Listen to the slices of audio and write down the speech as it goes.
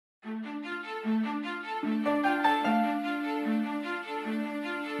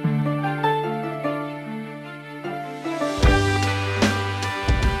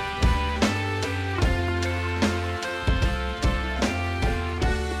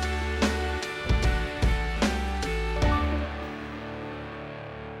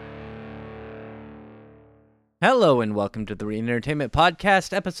Hello and welcome to the Reading Entertainment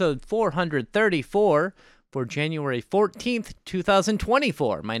Podcast, episode 434 for January 14th,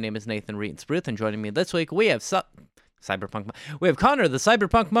 2024. My name is Nathan Reitensbruth, and joining me this week we have Cyberpunk. We have Connor, the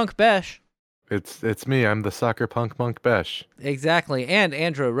Cyberpunk Monk Besh. It's me. I'm the soccer punk Monk Besh. Exactly, and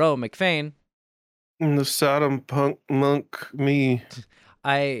Andrew Rowe McFain. I'm the Sodom punk monk me.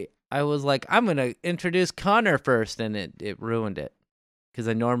 I was like, I'm gonna introduce Connor first, and it ruined it because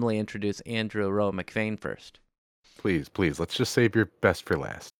I normally introduce Andrew Rowe McFain first. Please, let's just save your best for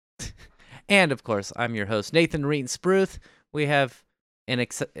last. And, of course, I'm your host, Nathan Reitensbruth. We have an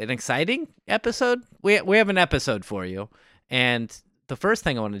exciting episode. We have an episode for you. And the first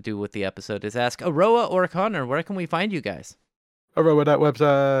thing I want to do with the episode is ask Aroa or Connor, where can we find you guys?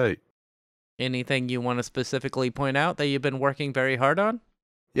 Aroa.website. Anything you want to specifically point out that you've been working very hard on?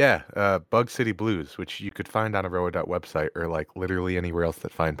 Yeah, Bug City Blues, which you could find on Aroa.website or like literally anywhere else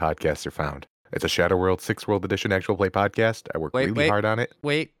that fine podcasts are found. It's a Shadow World 6th World Edition actual play podcast. I worked really hard on it.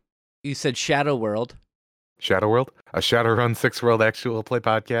 Wait, you said Shadow World. Shadow World? A Shadowrun 6th World actual play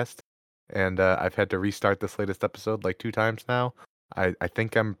podcast. And I've had to restart this latest episode like 2 times now. I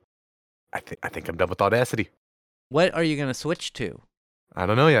think I'm done with Audacity. What are you going to switch to? I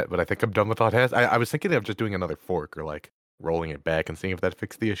don't know yet, but I think I'm done with Audacity. I was thinking of just doing another fork or like rolling it back and seeing if that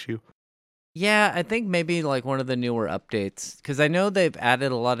fixed the issue. Yeah, I think maybe like one of the newer updates, because I know they've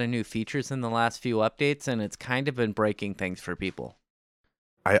added a lot of new features in the last few updates, and it's kind of been breaking things for people.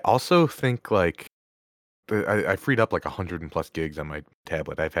 I also think like I freed up like 100 and plus gigs on my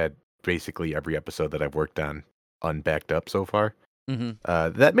tablet. I've had basically every episode that I've worked on unbacked up so far.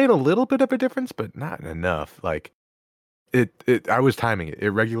 Mm-hmm. That made a little bit of a difference, but not enough. Like I was timing it.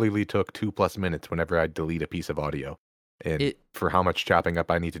 It regularly took 2+ minutes whenever I delete a piece of audio. And for how much chopping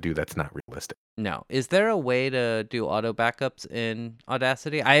up I need to do, that's not realistic. No. Is there a way to do auto backups in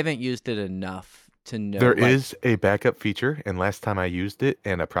Audacity? I haven't used it enough to know. There is a backup feature, and last time I used it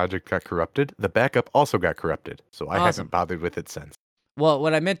and a project got corrupted, the backup also got corrupted. So I haven't bothered with it since. Well,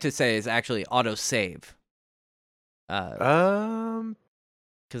 what I meant to say is actually auto save. Because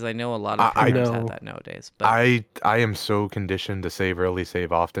I know a lot of programs have that nowadays. But I am so conditioned to save early,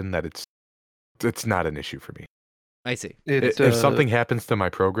 save often that it's not an issue for me. I see. If something happens to my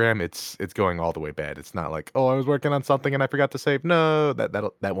program, it's going all the way bad. It's not like, oh, I was working on something and I forgot to save. No,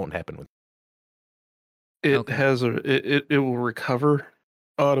 that won't happen with it. Okay. It will recover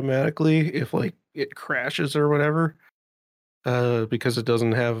automatically if like it crashes or whatever. Because it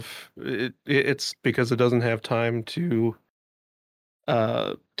doesn't have it's because it doesn't have time to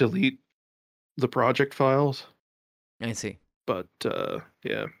delete the project files. I see. But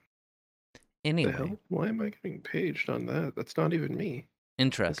yeah. Anyway, why am I getting paged on that? That's not even me.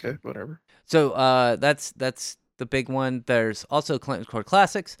 Interesting. Okay, whatever. So that's the big one. There's also Clinton Core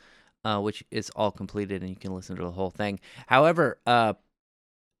Classics, which is all completed and you can listen to the whole thing. However,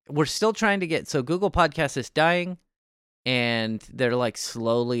 we're still trying to get, so Google Podcast is dying, and they're like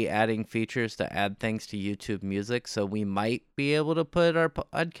slowly adding features to add things to YouTube Music. So we might be able to put our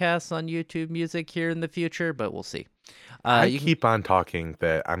podcasts on YouTube Music here in the future, but we'll see. I keep on talking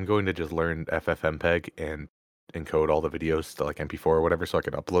that I'm going to just learn FFmpeg and encode all the videos to like MP4 or whatever so I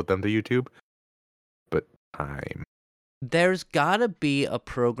can upload them to YouTube. But there's gotta be a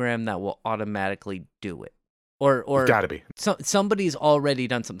program that will automatically do it. Or gotta be. Somebody's already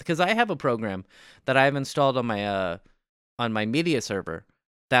done something. Because I have a program that I've installed on my media server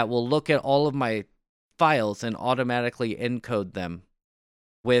that will look at all of my files and automatically encode them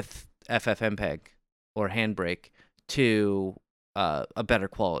with FFmpeg or Handbrake to a better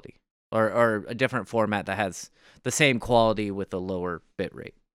quality or a different format that has the same quality with a lower bit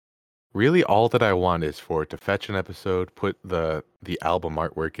rate. Really, all that I want is for it to fetch an episode, put the album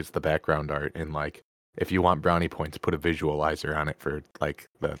artwork as the background art, and like if you want brownie points, put a visualizer on it for like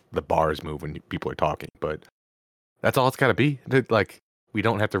the bars move when people are talking. But that's all it's got to be. Like we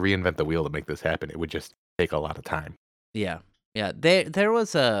don't have to reinvent the wheel to make this happen. It would just take a lot of time. Yeah. There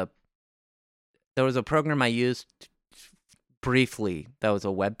was a program I used briefly that was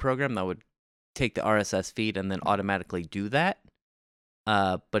a web program that would take the RSS feed and then automatically do that.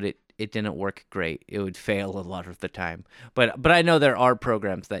 But it didn't work great. It would fail a lot of the time. But I know there are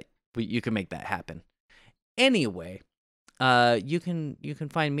programs that you can make that happen. Anyway, you can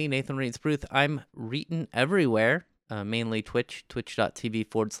find me, Nathan Reitensbruth. I'm Reetin everywhere, mainly Twitch,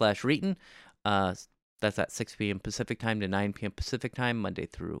 twitch.tv/Reetin. That's at 6 p.m. Pacific time to 9 p.m. Pacific time, Monday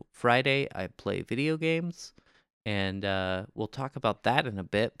through Friday. I play video games, and we'll talk about that in a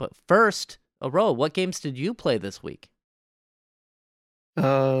bit. But first, Aro, what games did you play this week?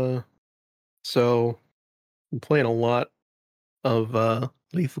 So I'm playing a lot of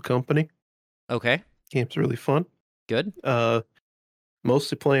Lethal Company. Okay, Game's really fun. good.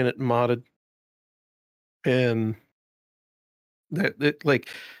 Mostly playing it modded, and like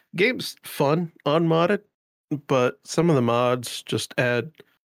game's fun unmodded, but some of the mods just add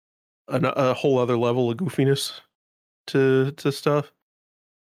a whole other level of goofiness to stuff.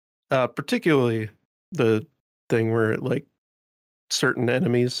 Particularly the thing where like certain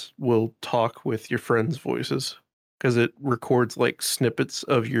enemies will talk with your friends' voices because it records like snippets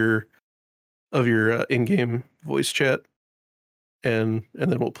of your in-game voice chat, and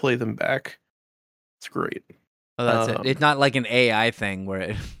then we'll play them back. It's great. Oh, that's it. It's not like an AI thing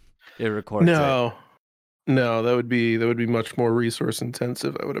where it records it. No, that would be much more resource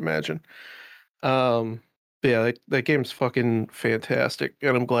intensive, I would imagine. Yeah, that game's fucking fantastic,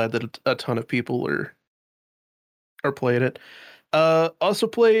 and I'm glad that a ton of people are playing it. Also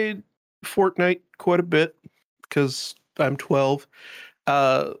played Fortnite quite a bit because I'm 12.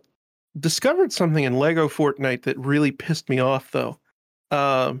 Discovered something in Lego Fortnite that really pissed me off though.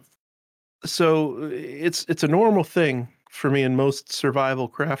 So it's a normal thing for me in most survival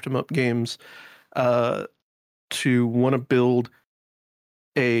craft 'em up games to want to build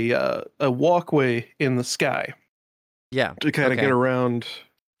a walkway in the sky Yeah. to kind of Okay. get around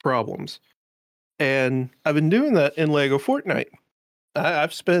problems. And I've been doing that in Lego Fortnite.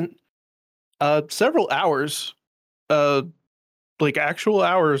 I've spent several hours, like actual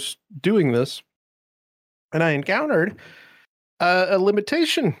hours doing this, and I encountered a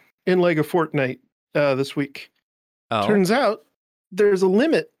limitation in Lego Fortnite this week. Oh, Turns out there's a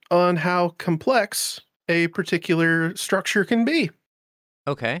limit on how complex a particular structure can be.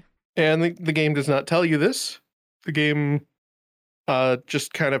 okay. And the game does not tell you this. The game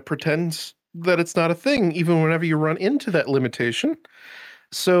just kind of pretends that it's not a thing, even whenever you run into that limitation.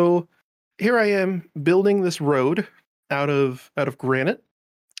 So here I am building this road out of granite,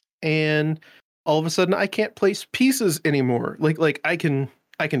 and all of a sudden I can't place pieces anymore. Like I can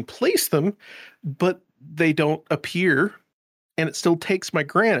place them, but they don't appear, and it still takes my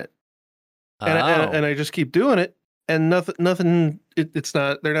granite. And Oh, I just keep doing it, and nothing. It's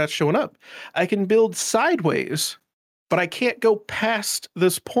not. They're not showing up. I can build sideways, but I can't go past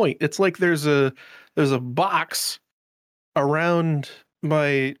this point. It's like there's a box around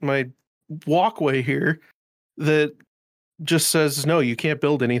my walkway here that just says no, you can't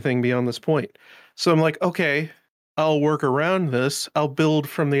build anything beyond this point. So I'm like, okay, I'll work around this. I'll build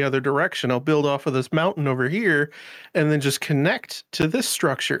from the other direction. I'll build off of this mountain over here and then just connect to this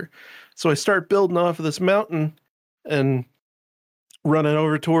structure. So I start building off of this mountain and running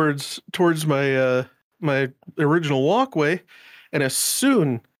over towards my my original walkway, and as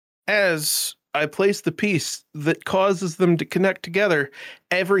soon as I place the piece that causes them to connect together,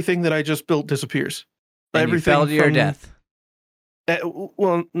 everything that I just built disappears. and you Everything fell to your from death.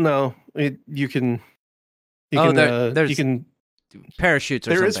 well, no, you can Oh, there's you can parachutes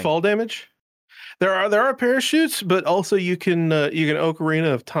or there something. is fall damage. There are parachutes, but also you can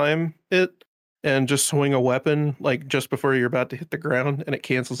Ocarina of Time it and just swing a weapon like just before you're about to hit the ground, and it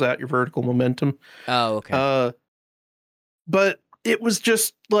cancels out your vertical momentum. Oh, okay. But it was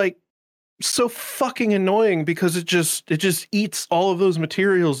just like so fucking annoying because it just eats all of those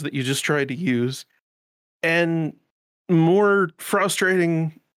materials that you just tried to use. And more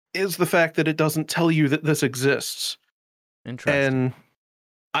frustrating is the fact that it doesn't tell you that this exists. Interesting. And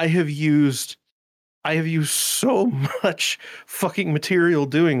I have used so much fucking material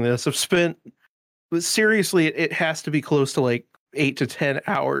doing this. I've spent seriously, it has to be close to like 8 to 10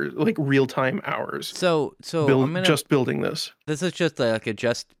 hours, like real-time hours. So I'm gonna. Just building this. This is just like a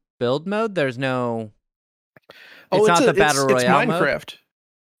just build mode. There's no. Oh, It's not the battle it's royale mode. Minecraft.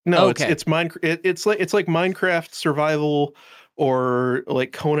 No, Okay. it's Minecraft. It's like Minecraft survival or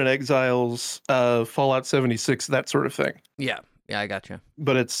like Conan Exiles, Fallout 76, that sort of thing. Yeah, I got you.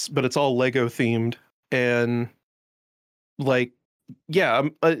 But it's all Lego themed, and like, yeah,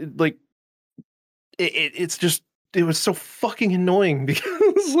 like it's just it was so fucking annoying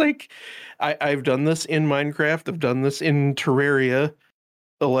because like I've done this in Minecraft, I've done this in Terraria,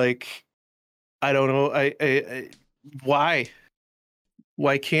 like I don't know, I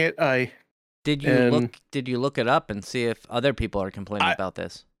why can't I? Did you And look it up and see if other people are complaining about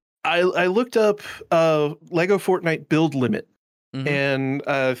this? I looked up Lego Fortnite build limit, Mm-hmm.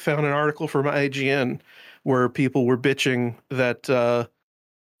 and found an article from IGN where people were bitching that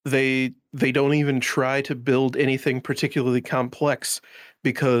they don't even try to build anything particularly complex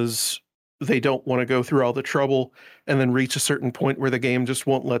because they don't want to go through all the trouble and then reach a certain point where the game just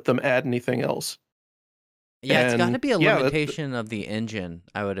won't let them add anything else. Yeah, it's got to And be a yeah, limitation of the engine,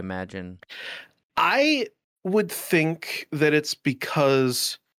 I would imagine. I would think that it's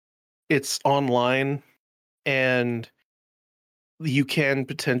because it's online and you can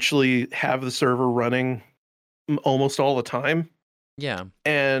potentially have the server running almost all the time, Yeah.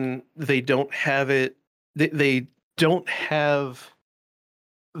 and they don't have it. They don't have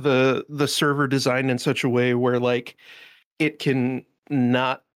the server designed in such a way where like it can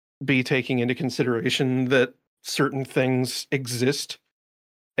not be taking into consideration that certain things exist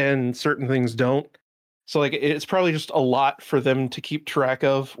and certain things don't. So like it's probably just a lot for them to keep track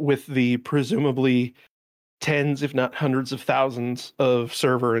of with the presumably tens, if not hundreds of thousands of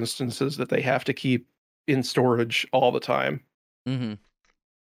server instances that they have to keep in storage all the time. Mm-hmm.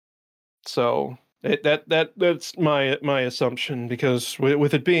 So that's my assumption, because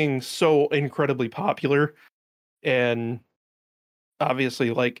with it being so incredibly popular, and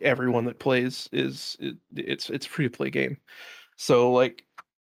obviously like everyone that plays it's a free to play game. So like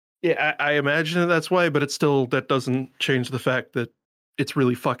yeah, I imagine that's why, but it's still, that doesn't change the fact that it's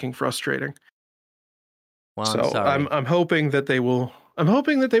really fucking frustrating. Well, I'm So sorry. I'm hoping that they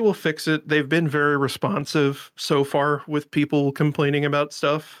will fix it. They've been very responsive so far with people complaining about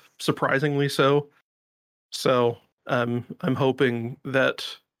stuff, surprisingly so. So I'm hoping that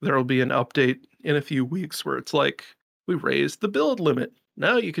there will be an update in a few weeks where it's like, we raised the build limit.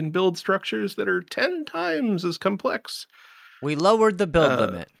 Now you can build structures that are 10 times as complex. We lowered the build Uh,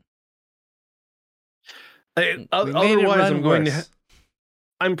 limit. We made it Otherwise, run worse.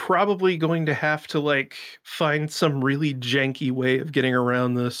 I'm probably going to have to like find some really janky way of getting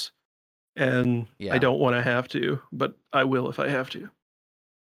around this, and I Yeah. don't want to have to, but I will if I have to.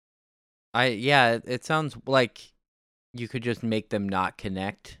 Yeah, it sounds like you could just make them not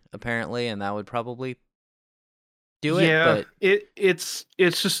connect, apparently, and that would probably do it, Yeah, but it's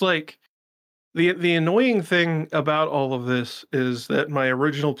just like the annoying thing about all of this is that my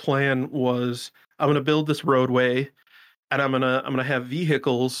original plan was, I'm going to build this roadway, and I'm going to have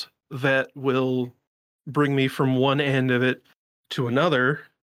vehicles that will bring me from one end of it to another,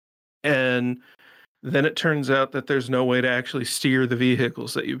 and then it turns out that there's no way to actually steer the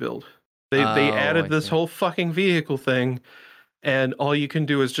vehicles that you build. They oh, added I this see. whole fucking vehicle thing, and all you can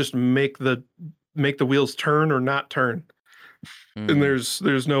do is just make the wheels turn or not turn. And Mm,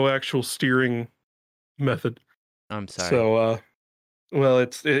 there's no actual steering method. I'm sorry. So well,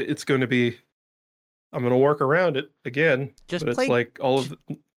 it's going to be, I'm going to work around it again, Just but it's play like all of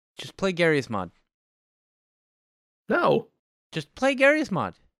just, just play Gary's mod. no, Just play Gary's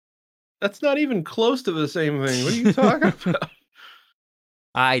mod. that's not even close to the same thing. What are you talking about?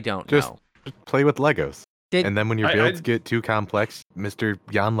 I don't Just know. play with Legos. Did And then when your I builds get too complex, Mr.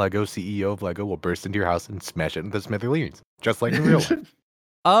 Jan Lego, CEO of Lego, will burst into your house and smash it into smithereens, just like in real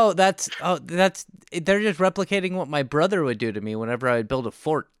life. that's they're just replicating what my brother would do to me whenever I would build a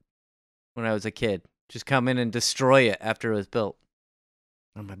fort when I was a kid. Just come in and destroy it after it was built.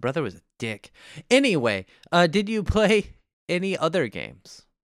 Oh, my brother was a dick. Anyway, did you play any other games?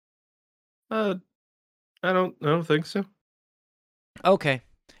 I don't think so. Okay.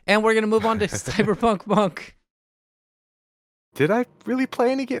 And we're going to move on to Cyberpunk Monk. Did I really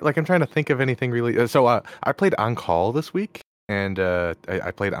play any game? Like, I'm trying to think of anything really. So I played On Call this week, and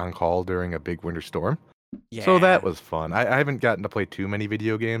I played On Call during a big winter storm. Yeah. So that was fun. I haven't gotten to play too many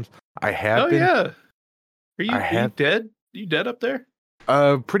video games. I have Oh been. yeah. Are I you have dead? You dead up there?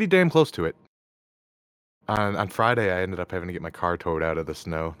 pretty damn close to it. On Friday, I ended up having to get my car towed out of the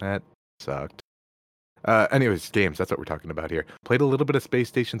snow. That sucked. Anyways, games. That's what we're talking about here. Played a little bit of Space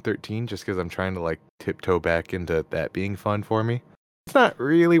Station 13 just because I'm trying to like tiptoe back into that being fun for me. It's not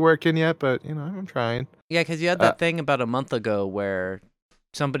really working yet, but you know I'm trying. Yeah, because you had that thing about a month ago where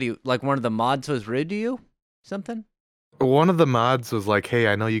somebody, like one of the mods was rude to you? Something? One of the mods was like, "Hey,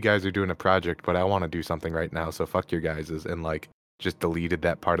 I know you guys are doing a project, but I want to do something right now, so fuck your guys's," and like just deleted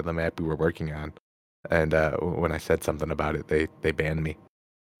that part of the map we were working on. And when I said something about it, they banned me.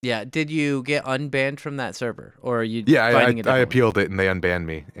 Yeah. Did you get unbanned from that server? Or are you Yeah, finding a I different one? appealed it and they unbanned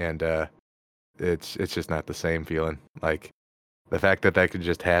me, and it's just not the same feeling. Like the fact that could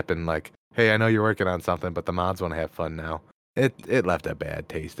just happen. Like, hey, I know you're working on something, but the mods want to have fun now. It left a bad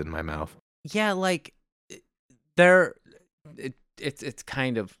taste in my mouth. Yeah, like there it's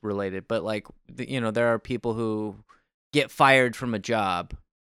kind of related, but like there are people who get fired from a job.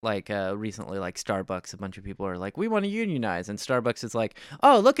 Like recently, like Starbucks, a bunch of people are like, we want to unionize, and Starbucks is like,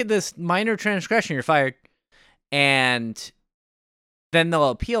 oh, look at this minor transgression, you're fired. And then they'll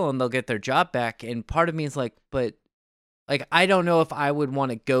appeal and they'll get their job back. And part of me is like, but like, I don't know if I would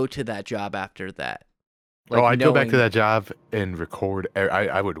want to go to that job after that. Like, I'd go back to that job and record.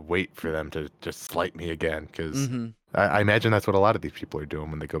 I would wait for them to just slight me again, because I imagine that's what a lot of these people are doing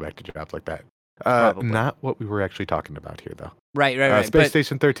when they go back to jobs like that. Not what we were actually talking about here, though. Right. Space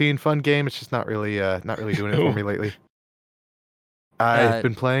Station 13, fun game. It's just not really doing it for me lately. I've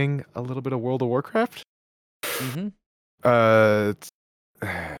been playing a little bit of World of Warcraft. It's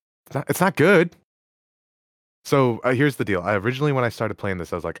not good. So here's the deal. Originally, when I started playing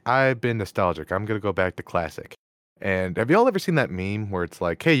this, I was like, I've been nostalgic. I'm going to go back to classic. And have you all ever seen that meme where it's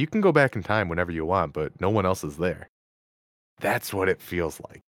like, hey, you can go back in time whenever you want, but no one else is there? That's what it feels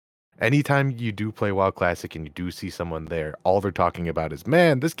like. Anytime you do play WoW Classic and you do see someone there, all they're talking about is,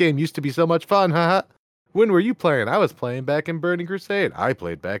 man, this game used to be so much fun, haha. When were you playing? I was playing back in Burning Crusade. I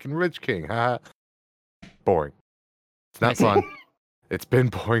played back in Lich King, haha. Boring. It's not fun. It's been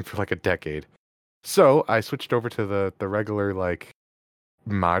boring for like a decade. So I switched over to the regular, like,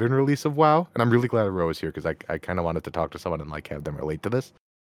 modern release of WoW, and I'm really glad Ro is here, because I kind of wanted to talk to someone and like have them relate to this.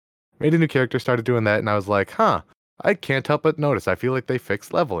 Made a new character, started doing that, and I was like, I can't help but notice. I feel like they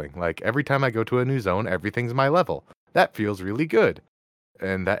fixed leveling. Like, every time I go to a new zone, everything's my level. That feels really good.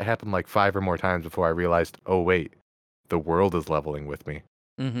 And that happened like 5 or more times before I realized, oh wait, the world is leveling with me.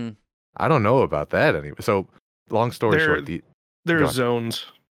 I don't know about that anyway. So, long story short, there are zones.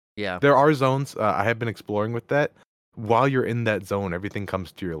 Yeah. There are zones. I have been exploring with that. While you're in that zone, everything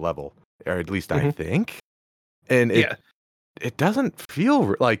comes to your level, or at least I think. And it doesn't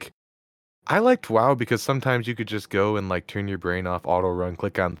feel like, I liked WoW because sometimes you could just go and like turn your brain off, auto run,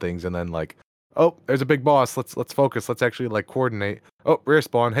 click on things, and then like, oh, there's a big boss. Let's focus. Let's actually like coordinate. Oh, rare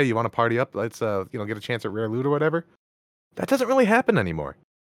spawn. Hey, you want to party up? Let's get a chance at rare loot or whatever. That doesn't really happen anymore.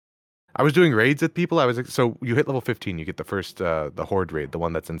 I was doing raids with people. So you hit level 15, you get the first the Horde raid, the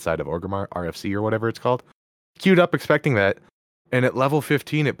one that's inside of Orgrimmar, RFC or whatever it's called. Queued up expecting that, and at level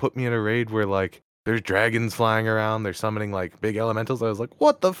 15 it put me in a raid where like there's dragons flying around, they're summoning like big elementals. I was like,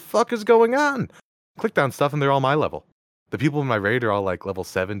 what the fuck is going on? Clicked on stuff and they're all my level. The people in my raid are all like level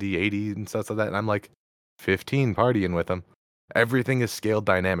 70, 80 and stuff like that, and I'm like 15 partying with them. Everything is scaled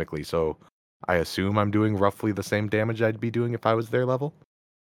dynamically, so I assume I'm doing roughly the same damage I'd be doing if I was their level.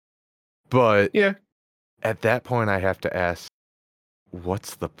 But yeah, at that point, I have to ask,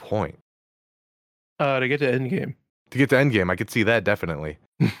 what's the point? To get to endgame. To get to endgame, I could see that definitely.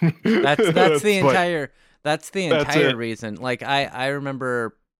 That's the entire reason. Like I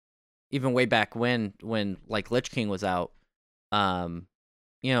remember even way back when like Lich King was out, I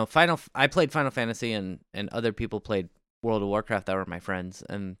played Final Fantasy and other people played World of Warcraft that were my friends,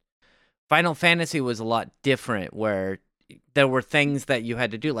 and Final Fantasy was a lot different, where there were things that you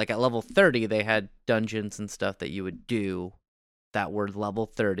had to do. Like at level 30, they had dungeons and stuff that you would do that were level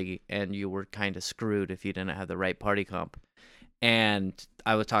 30, and you were kind of screwed if you didn't have the right party comp. And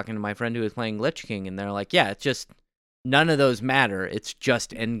I was talking to my friend who was playing Lich King, and they're like, yeah, it's just none of those matter. It's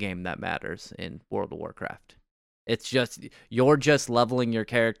just endgame that matters in World of Warcraft. It's just, you're just leveling your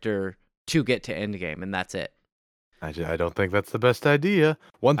character to get to endgame, and that's it. I don't think that's the best idea.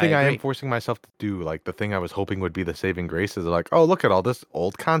 One thing I am forcing myself to do, like the thing I was hoping would be the saving grace, is like, oh, look at all this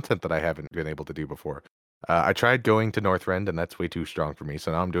old content that I haven't been able to do before. I tried going to Northrend, and that's way too strong for me.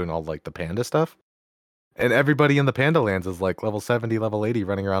 So now I'm doing all like the panda stuff. And everybody in the Panda Lands is like level 70, level 80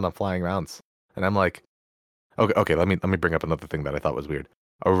 running around on flying rounds. And I'm like, okay, let me bring up another thing that I thought was weird.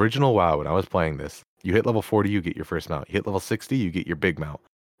 Original WoW, when I was playing this, you hit level 40, you get your first mount. You hit level 60, you get your big mount.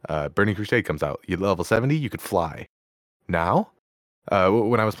 Burning Crusade comes out. You hit level 70, you could fly. Now,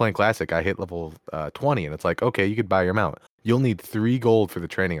 when I was playing Classic, I hit level 20, and it's like, okay, you could buy your mount. You'll need 3 gold for the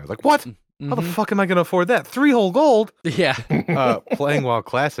training. I was like, what? How the fuck am I going to afford that? 3 whole gold? Yeah. Playing WoW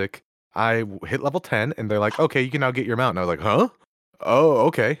Classic, I hit level 10, and they're like, okay, you can now get your mount. And I was like, huh? Oh,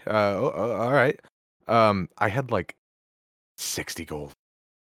 okay. All right. I had like 60 gold.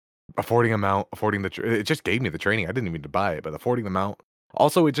 Affording a mount, it just gave me the training. I didn't even need to buy it, but affording the mount.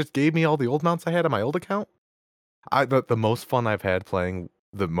 Also, it just gave me all the old mounts I had on my old account. The most fun I've had playing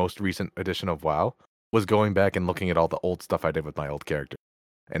the most recent edition of WoW was going back and looking at all the old stuff I did with my old character.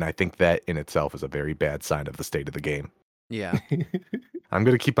 And I think that in itself is a very bad sign of the state of the game. Yeah. I'm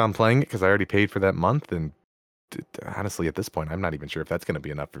going to keep on playing it because I already paid for that month. And honestly, at this point, I'm not even sure if that's going to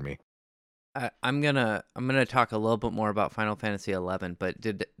be enough for me. I'm gonna talk a little bit more about Final Fantasy 11, but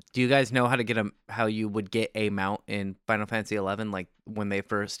do you guys know how you would get a mount in Final Fantasy 11? Like when they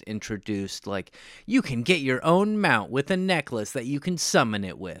first introduced, like, you can get your own mount with a necklace that you can summon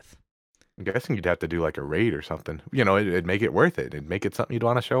it with. I'm guessing you'd have to do like a raid or something. You know, it'd make it worth it. It'd make it something you'd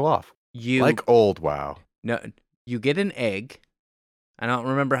want to show off. Like old WoW. No, you get an egg, I don't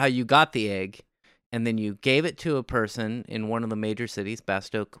remember how you got the egg, and then you gave it to a person in one of the major cities,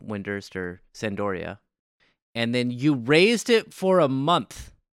 Bastoke, Windhurst, or Sandoria, and then you raised it for a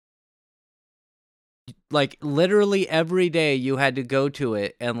month. Like, literally every day you had to go to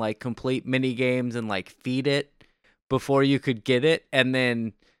it and, like, complete mini games and, like, feed it before you could get it, and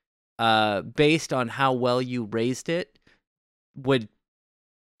then based on how well you raised it would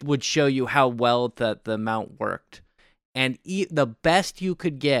show you how well that the mount worked. And the best you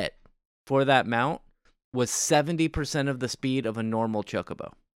could get for that mount was 70% of the speed of a normal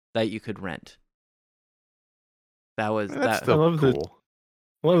chocobo that you could rent. That's that. still cool.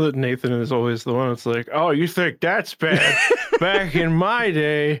 I love that Nathan is always the one that's like, oh, you think that's bad? Back in my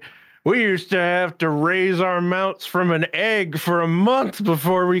day, we used to have to raise our mounts from an egg for a month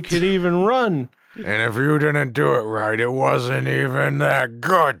before we could even run. And if you didn't do it right, it wasn't even that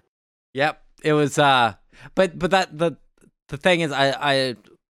good. Yep, it was. But that the thing is, I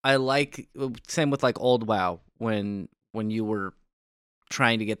like, same with like old WoW when you were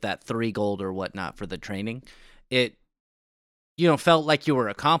trying to get that 3 gold or whatnot for the training, it felt like you were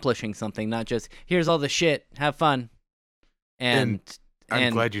accomplishing something, not just here's all the shit, have fun. And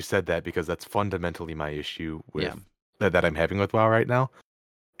I'm glad you said that, because that's fundamentally my issue with that I'm having with WoW right now.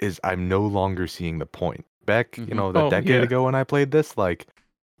 Is I'm no longer seeing the point. Back, a decade ago when I played this, like,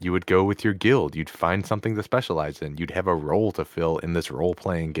 you would go with your guild, you'd find something to specialize in, you'd have a role to fill in this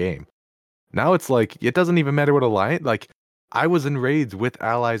role-playing game. Now it's like, it doesn't even matter what alliance, like, I was in raids with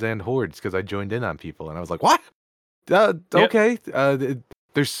allies and hordes because I joined in on people, and I was like, what? Okay.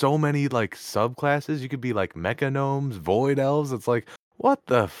 There's so many, like, subclasses. You could be, like, mecha gnomes, void elves. It's like, what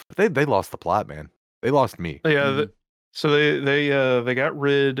the they lost the plot, man. They lost me. Yeah, so they got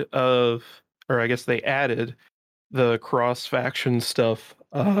rid of, or I guess they added the cross faction stuff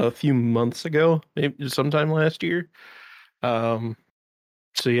a few months ago, maybe sometime last year. So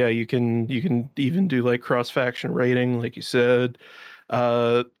yeah, you can even do like cross faction raiding, like you said.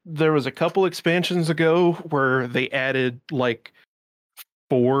 There was a couple expansions ago where they added like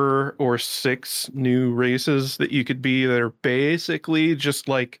 4 or 6 new races that you could be. That are basically just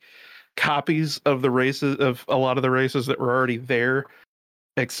like copies of the races, of a lot of the races that were already there,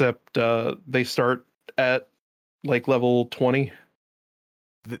 except they start at like level 20.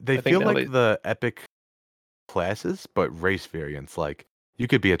 They feel like the epic classes, but race variants. Like, you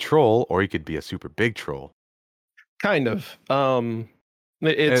could be a troll or you could be a super big troll. Kind of.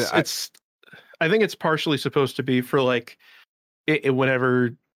 It's I think it's partially supposed to be for like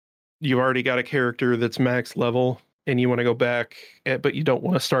whenever you've already got a character that's max level and you want to go back, but you don't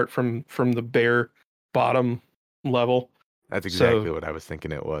want to start from the bare bottom level. That's exactly what I was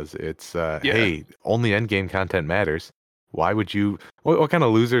thinking it was. It's hey, only end game content matters. Why would you? What kind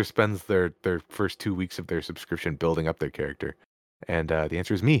of loser spends their first 2 weeks of their subscription building up their character? And the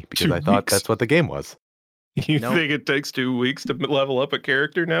answer is me, because I thought that's what the game was. You think it takes 2 weeks to level up a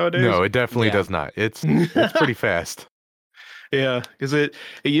character nowadays? No, it definitely does not. It's pretty fast. Yeah, because it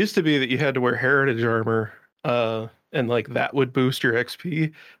used to be that you had to wear heritage armor, and like that would boost your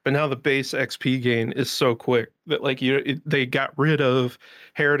XP. But now the base XP gain is so quick that like they got rid of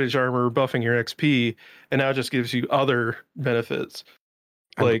heritage armor buffing your XP, and now it just gives you other benefits.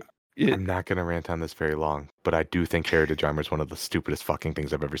 I'm not gonna rant on this very long, but I do think heritage armor is one of the stupidest fucking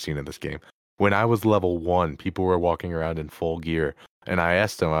things I've ever seen in this game. When I was level 1, people were walking around in full gear, and I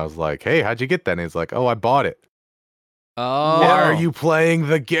asked him, I was like, "Hey, how'd you get that?" And he's like, "Oh, I bought it." Oh, why are you playing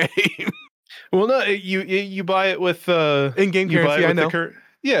the game? Well, no, you buy it with in-game currency. I know.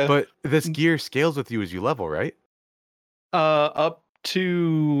 Yeah, but this gear scales with you as you level, right? Up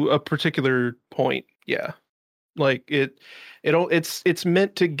to a particular point. Yeah, like it's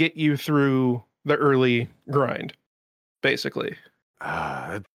meant to get you through the early grind, basically.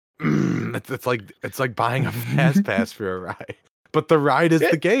 It's like buying a fast pass for a ride, but the ride is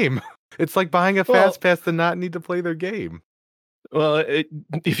the game. It's like buying a fast pass to not need to play their game. Well,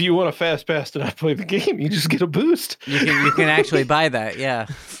 if you want a fast pass to not play the game, you just get a boost. You can actually buy that, yeah.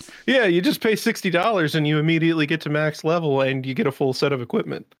 Yeah, you just pay $60 and you immediately get to max level and you get a full set of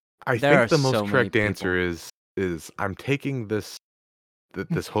equipment. I think the most correct answer is I'm taking this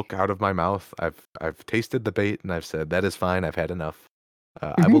hook out of my mouth. I've tasted the bait and I've said that is fine. I've had enough.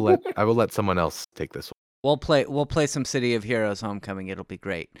 I will let someone else take this one. We'll play some City of Heroes Homecoming. It'll be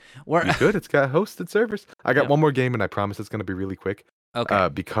great. You could. It's got hosted servers. I got one more game, and I promise it's going to be really quick. Okay.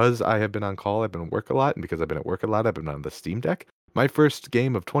 Because I have been on call, I've been at work a lot, and because I've been at work a lot, I've been on the Steam Deck. My first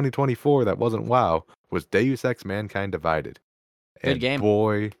game of 2024 that wasn't WoW was Deus Ex: Mankind Divided. Good game.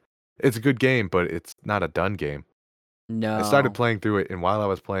 Boy, it's a good game, but it's not a done game. No. I started playing through it, and while I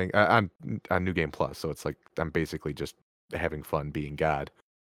was playing, I'm on New Game Plus, so it's like I'm basically just having fun being God.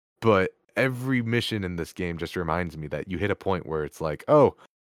 But every mission in this game just reminds me that you hit a point where it's like, oh,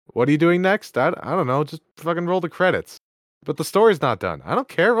 what are you doing next? I don't know, just fucking roll the credits. But the story's not done. I don't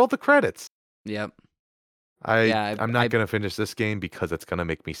care, roll the credits. Yep. I'm Yeah, not gonna finish this game because it's gonna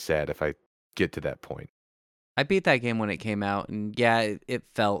make me sad if I get to that point. I beat that game when it came out, and yeah, it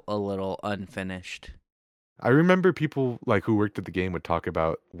felt a little unfinished. I remember people like who worked at the game would talk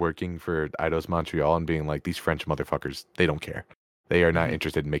about working for Eidos Montreal and being like, these French motherfuckers, they don't care. They are not Mhm.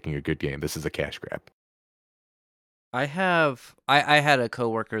 interested in making a good game. This is a cash grab. I had a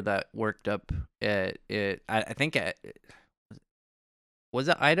coworker that worked up at it. I think was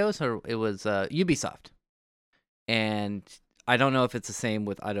it Eidos or it was Ubisoft, and I don't know if it's the same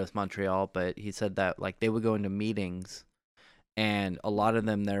with Eidos Montreal, but he said that like they would go into meetings, and a lot of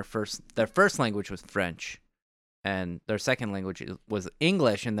them their first language was French, and their second language was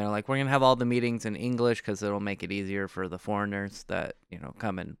English, and they're like, we're gonna have all the meetings in English because it'll make it easier for the foreigners that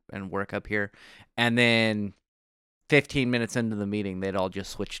come and work up here, and then 15 minutes into the meeting, they'd all just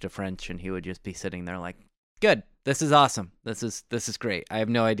switch to French, and he would just be sitting there like, good, this is awesome. This is great. I have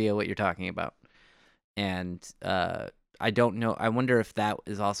no idea what you're talking about. And I don't know. I wonder if that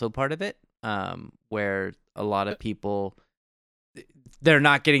is also part of it, where a lot of people, they're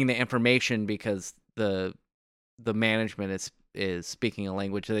not getting the information because the management is speaking a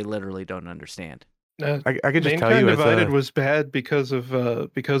language they literally don't understand. I could just tell you, Mankind Divided was bad because of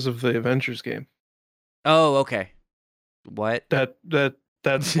the Avengers game. Oh, okay. What?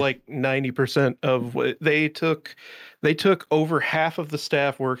 That's like 90% of what they took. They took over half of the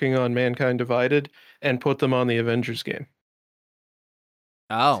staff working on Mankind Divided and put them on the Avengers game.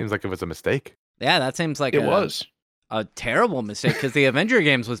 Oh, seems like it was a mistake. Yeah, that seems like it was a terrible mistake because the Avenger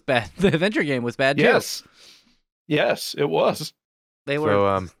games was bad. The Avenger game was bad too. Yes, it was. They were.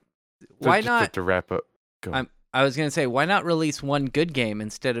 So why not to wrap up? Go. I was gonna say, why not release one good game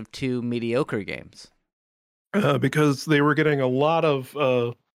instead of two mediocre games? Because they were getting a lot of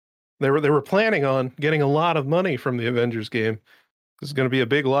they were planning on getting a lot of money from the Avengers game. This is going to be a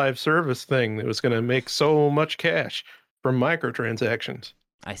big live service thing that was going to make so much cash from microtransactions.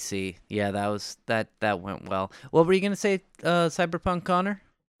 I see. Yeah, that went well. What were you going to say, Cyberpunk Connor?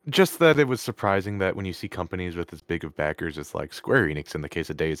 Just that it was surprising that when you see companies with as big of backers as like Square Enix in the case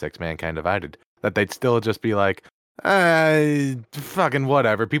of Deus Ex Mankind Divided, that they'd still just be like, fucking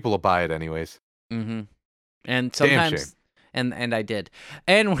whatever, people will buy it anyways. Mm-hmm. And sometimes, and I did.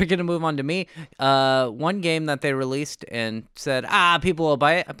 And we're gonna move on to me. One game that they released and said, people will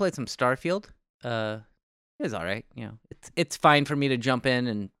buy it. I played some Starfield. It was all right. It's fine for me to jump in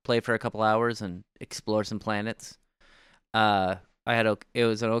and play for a couple hours and explore some planets. It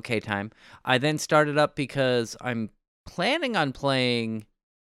was an okay time. I then started up because I'm planning on playing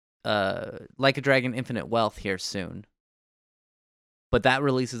Like a Dragon Infinite Wealth here soon. But that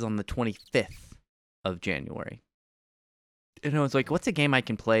releases on the 25th of January. And I was like, what's a game I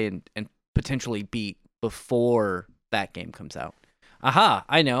can play and potentially beat before that game comes out? Aha,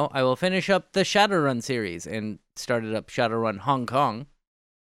 I know. I will finish up the Shadowrun series and started up Shadowrun Hong Kong,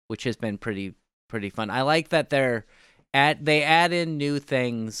 which has been pretty fun. I like that they add in new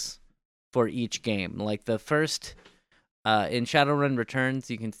things for each game. Like the first in Shadowrun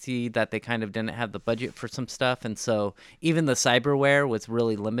Returns, you can see that they kind of didn't have the budget for some stuff, and so even the cyberware was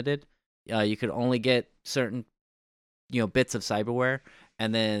really limited. You could only get certain, bits of cyberware,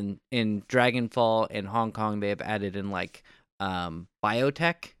 and then in Dragonfall and Hong Kong, they have added in like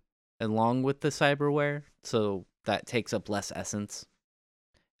biotech along with the cyberware, so that takes up less essence,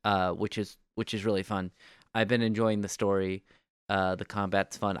 which is really fun. I've been enjoying the story. The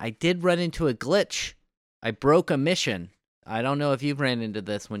combat's fun. I did run into a glitch. I broke a mission. I don't know if you've ran into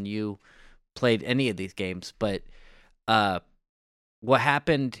this when you played any of these games, but what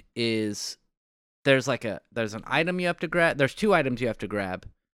happened is there's an item you have to grab. There's two items you have to grab,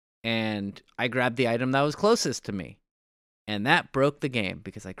 and I grabbed the item that was closest to me, and that broke the game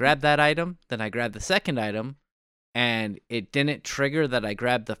because I grabbed that item, then I grabbed the second item, and it didn't trigger that I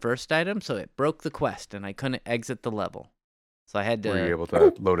grabbed the first item, so it broke the quest, and I couldn't exit the level. So I had to. Were you able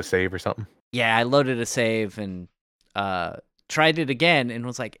to load a save or something? Yeah, I loaded a save and tried it again, and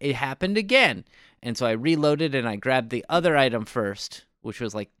was like, it happened again. And so I reloaded and I grabbed the other item first, which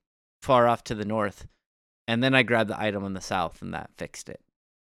was like far off to the north, and then I grabbed the item in the south, and that fixed it.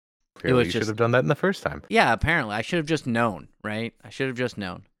 Clearly, you should have done that in the first time. Yeah, apparently I should have just known, right? I should have just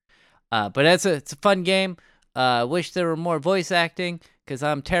known. But it's a fun game. Wish there were more voice acting because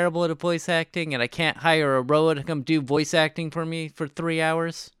I'm terrible at voice acting, and I can't hire a Roa to come do voice acting for me for 3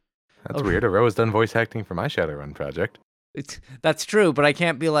 hours. That's weird. A Roa's done voice acting for my Shadowrun project. That's true, but I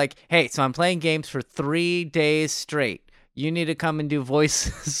can't be like, hey, so I'm playing games for 3 days straight. you need to come and do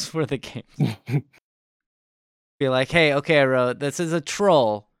voices for the game. Be like, hey, okay, Aro, this is a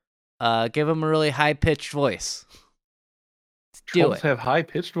troll. Give him a really high-pitched voice. Do Trolls it. have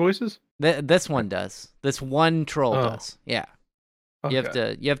high-pitched voices? This one does. This one troll Oh. does. Yeah.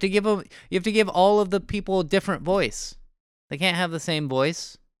 Okay. You have to give all of the people a different voice. They can't have the same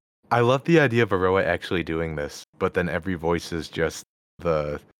voice. I love the idea of Aroa actually doing this, but then every voice is just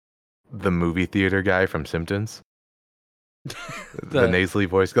the movie theater guy from Simpsons. the nasally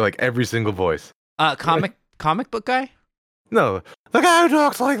voice, like every single voice. Comic book guy? No, the guy who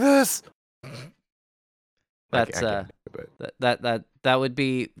talks like this. That's that would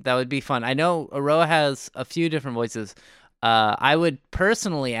be fun. I know Aroa has a few different voices. I would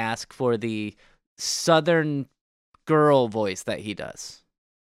personally ask for the Southern girl voice that he does.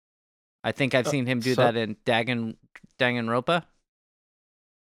 I think I've seen him do that in Danganronpa.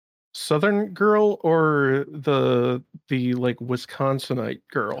 Southern girl or the like Wisconsinite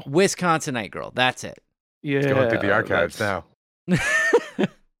girl? Wisconsinite girl. That's it. Yeah. It's going through the archives now.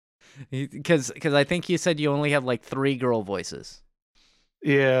 Because I think you said you only have like 3 girl voices.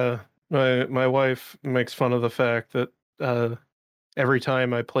 Yeah. My wife makes fun of the fact that every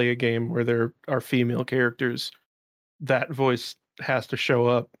time I play a game where there are female characters, that voice has to show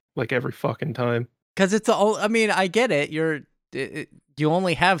up like every fucking time. Because it's I mean, I get it. You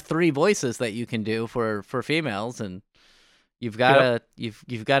only have 3 voices that you can do for females, and you've got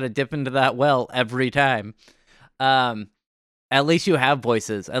to dip into that well every time. At least you have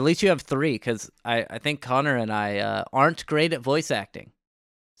voices. At least you have 3, because I think Connor and I aren't great at voice acting.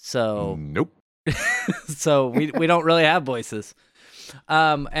 So nope. so we don't really have voices.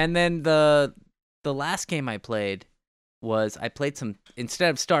 And then the last game I played was some, instead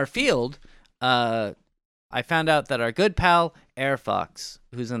of Starfield, I found out that our good pal Airfox,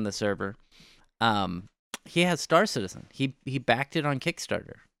 who's in the server, he has Star Citizen. He backed it on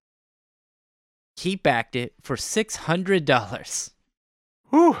Kickstarter. He backed it for $600.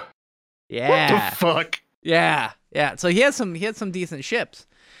 Whew. Yeah. What the fuck? Yeah. So he had some decent ships,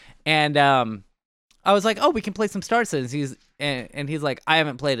 and I was like, oh, we can play some Star Citizen. He's like, I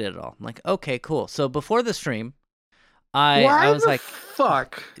haven't played it at all. I'm like, okay, cool. So before the stream, I was like,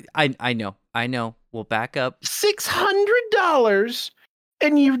 fuck? I know. We'll back up. $600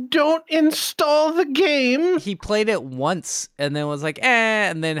 and you don't install the game? He played it once and then was like,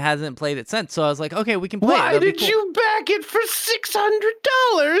 and then hasn't played it since. So I was like, okay, we can play it. Why did you back it for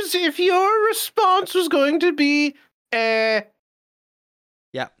 $600 if your response was going to be,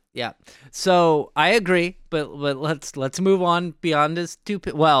 Yeah. So I agree, but let's move on beyond his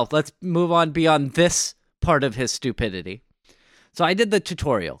stupid. Well, let's move on beyond this part of his stupidity. So I did the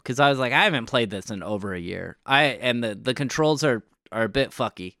tutorial because I was like, I haven't played this in over a year. And the controls are a bit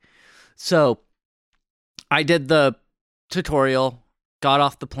fucky. So I did the tutorial, got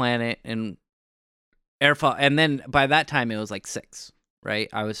off the planet, and and then by that time it was like 6, right?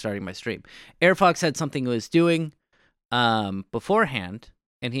 I was starting my stream. Airfox had something he was doing beforehand,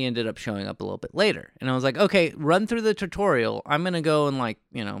 and he ended up showing up a little bit later. And I was like, okay, run through the tutorial. I'm going to go and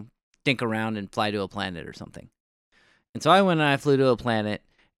dink around and fly to a planet or something. And so I went and I flew to a planet,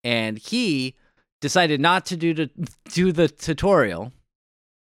 and he decided not to do the tutorial.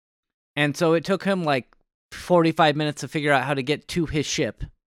 And so it took him like 45 minutes to figure out how to get to his ship,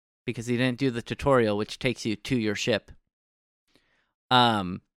 because he didn't do the tutorial, which takes you to your ship.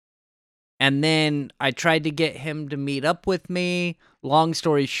 And then I tried to get him to meet up with me. Long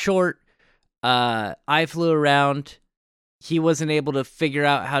story short, I flew around. He wasn't able to figure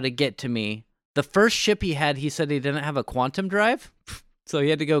out how to get to me. The first ship he had, he said he didn't have a quantum drive, so he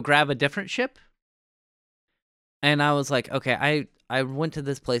had to go grab a different ship. And I was like, okay, I went to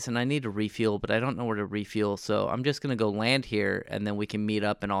this place and I need to refuel, but I don't know where to refuel, so I'm just going to go land here, and then we can meet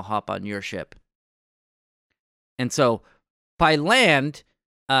up and I'll hop on your ship. And so by land,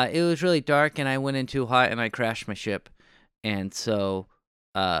 it was really dark and I went in too hot and I crashed my ship. And so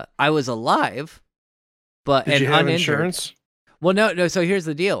I was alive, but Did you have uninjured. insurance? Well, no. So here's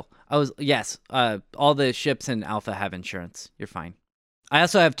the deal. Yes. All the ships in Alpha have insurance. You're fine. I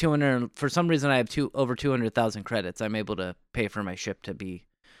also have 200. For some reason, I have over 200,000 credits. I'm able to pay for my ship to be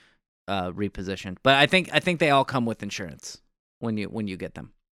repositioned. But I think they all come with insurance when you get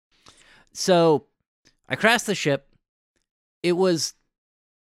them. So I crashed the ship. It was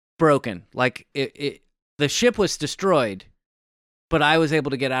broken. Like the ship was destroyed, but I was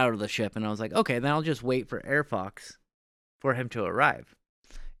able to get out of the ship, and I was like, okay, then I'll just wait for Airfox for him to arrive.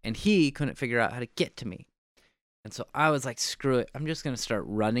 And he couldn't figure out how to get to me. And so I was like, screw it. I'm just going to start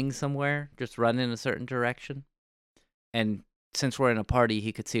running somewhere, just run in a certain direction. And since we're in a party,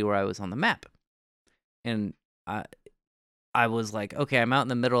 he could see where I was on the map. And I was like, okay, I'm out in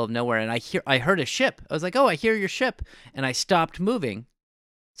the middle of nowhere, and I heard a ship. I was like, oh, I hear your ship, and I stopped moving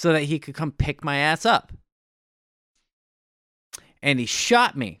so that he could come pick my ass up. And he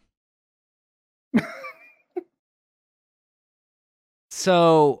shot me.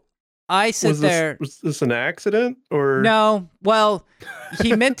 So I sit there. Was this an accident or No? Well,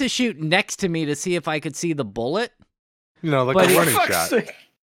 he meant to shoot next to me to see if I could see the bullet. Like But a for warning fuck's shot. sake.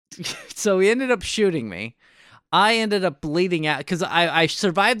 So he ended up shooting me. I ended up bleeding out because I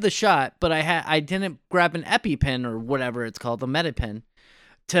survived the shot, but I didn't grab an EpiPen or whatever it's called, the MediPen,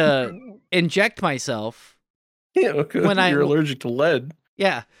 to inject myself. Yeah, okay. When You're allergic to lead.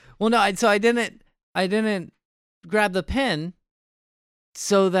 Yeah. Well, no, so I didn't grab the pen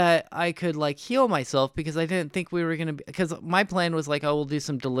so that I could like heal myself because I didn't think we were going to be, because my plan was like, oh, we'll do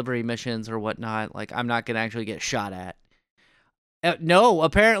some delivery missions or whatnot. Like, I'm not going to actually get shot at. No,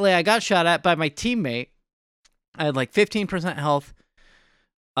 apparently I got shot at by my teammate. I had like 15% health,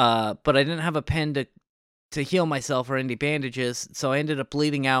 but I didn't have a pen to heal myself or any bandages, so I ended up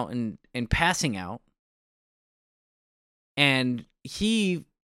bleeding out and passing out. And he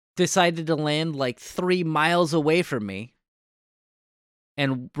decided to land like 3 miles away from me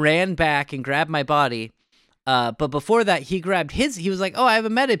and ran back and grabbed my body. But before that, he grabbed he was like, oh, I have a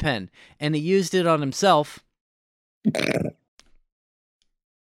MediPen, and he used it on himself.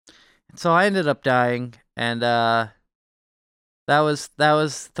 So I ended up dying, and that was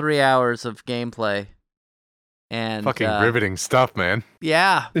 3 hours of gameplay. And Fucking riveting stuff, man.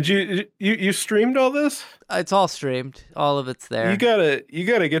 Yeah. Did you streamed all this? It's all streamed. All of it's there. You gotta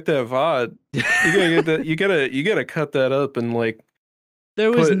get that VOD. You gotta get that. You gotta cut that up and like. There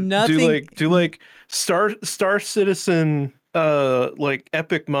was nothing. Do like Star Citizen like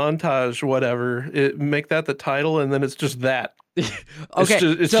epic montage whatever. Make that the title and then it's just that. Okay,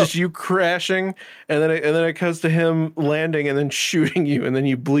 it's just you crashing and then it cuts to him landing and then shooting you and then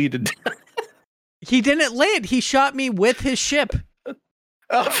you bleed to death. He didn't land. He shot me with his ship.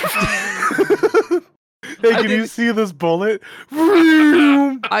 Hey, can you see this bullet?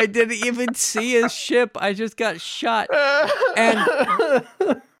 I didn't even see his ship. I just got shot. And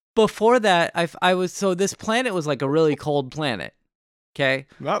before that, I was, so this planet was like a really cold planet. Okay?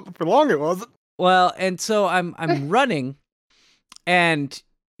 Not for long, it wasn't. Well, and so I'm running, and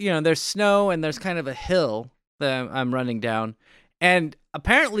there's snow and there's kind of a hill that I'm running down, and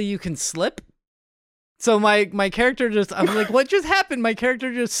apparently you can slip. So my character just, I'm like, what just happened? My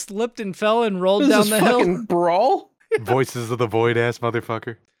character just slipped and fell and rolled down the hill. Brawl? Voices of the Void ass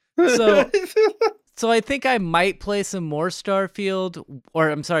motherfucker. So I think I might play some more Starfield, or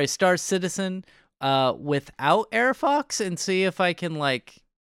I'm sorry, Star Citizen, without AirFox and see if I can like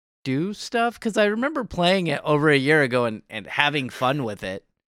do stuff. Because I remember playing it over a year ago and having fun with it,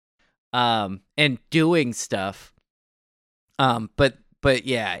 and doing stuff. But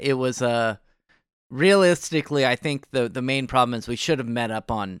yeah, it was realistically, I think the main problem is we should have met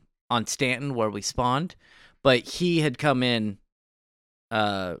up on Stanton where we spawned, but he had come in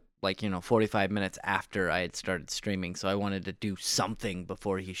 45 minutes after I had started streaming, so I wanted to do something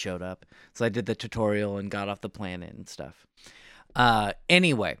before he showed up. So I did the tutorial and got off the planet and stuff.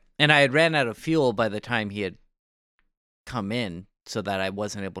 Anyway, and I had ran out of fuel by the time he had come in, so that I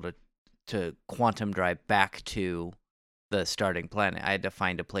wasn't able to quantum drive back to the starting planet. I had to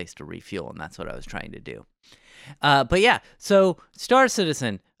find a place to refuel, and that's what I was trying to do. But yeah, so Star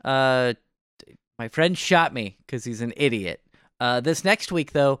Citizen, my friend shot me because he's an idiot. This next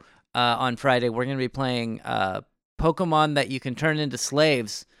week, though, on Friday, we're going to be playing Pokemon that you can turn into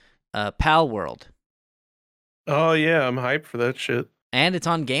slaves, Pal World. Oh yeah, I'm hyped for that shit. And it's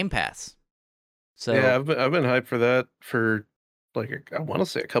on Game Pass. So yeah, I've been hyped for that for like I want to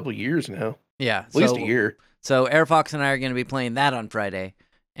say a couple years now. Yeah, at least a year. So AirFox and I are going to be playing that on Friday,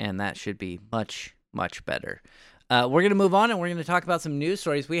 and that should be much, much better. We're going to move on, and we're going to talk about some news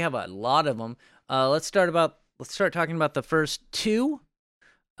stories. We have a lot of them. Let's start talking about the first two.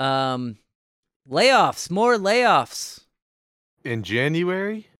 Layoffs, more layoffs. In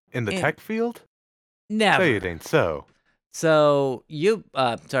January? In the tech field? Never. Say it ain't so. So, not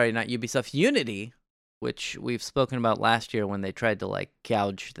Ubisoft, Unity, which we've spoken about last year when they tried to like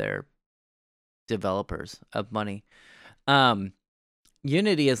gouge their developers of money.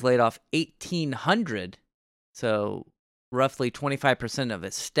 Unity has laid off 1,800, so roughly 25% of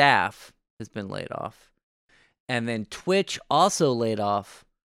its staff has been laid off. And then Twitch also laid off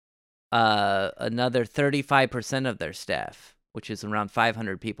another 35% of their staff, which is around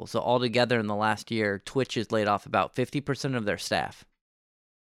 500 people. So altogether in the last year, Twitch has laid off about 50% of their staff.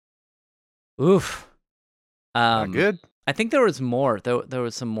 Oof. Not good. I think there was more. There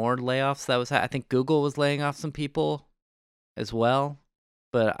was some more layoffs. I think Google was laying off some people. as well,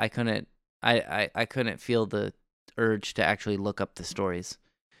 but I couldn't. I couldn't feel the urge to actually look up the stories.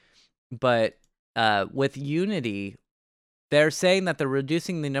 But with Unity, they're saying that they're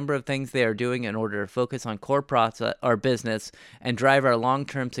reducing the number of things they are doing in order to focus on core process or business and drive our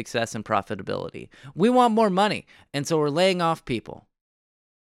long-term success and profitability. We want more money, and so we're laying off people.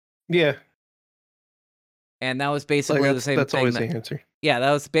 Yeah. And that was basically the same that's thing. Always the answer. Yeah,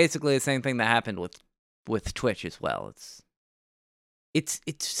 that was basically the same thing that happened with Twitch as well. It's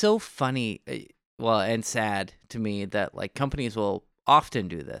so funny, and sad to me that like companies will often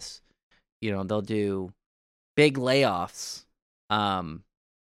do this. They'll do big layoffs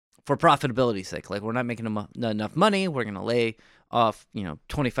for profitability's sake. Like, we're not making enough money. We're going to lay off,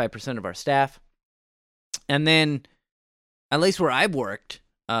 25% of our staff. And then, at least where I've worked,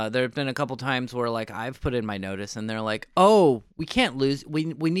 there have been a couple times where like I've put in my notice and they're like, "Oh, we can't lose. We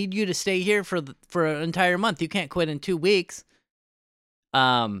need you to stay here for an entire month. You can't quit in 2 weeks."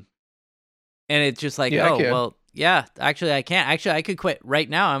 And it's just like, Yeah, "Oh, well, yeah, actually I can't. Actually, I could quit right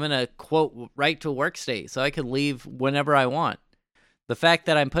now. I'm in a quote right to work state, so I could leave whenever I want." The fact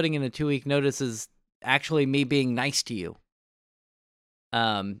that I'm putting in a 2-week notice is actually me being nice to you.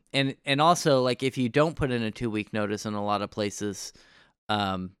 And also, like, if you don't put in a 2-week notice in a lot of places,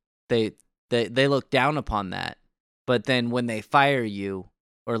 they look down upon that. But then when they fire you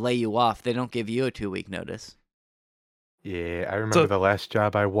or lay you off, they don't give you a 2-week notice. Yeah, I remember the last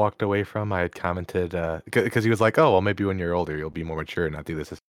job I walked away from. I had commented because he was like, "Oh, well, maybe when you're older, you'll be more mature and not do this."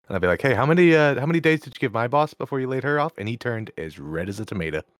 And I'd be like, "Hey, how many days did you give my boss before you laid her off?" And he turned as red as a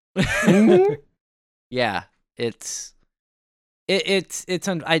tomato. Yeah, I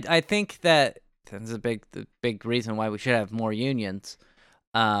think that that's the big reason why we should have more unions.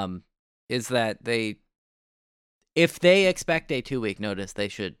 Is that if they expect a 2-week notice, they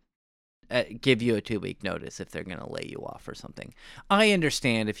should give you a 2-week notice if they're going to lay you off or something. I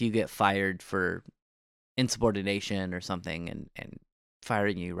understand if you get fired for insubordination or something and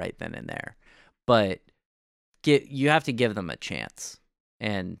firing you right then and there, but you have to give them a chance.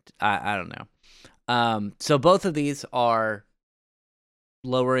 And I don't know. So both of these are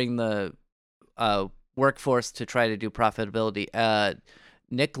lowering the workforce to try to do profitability.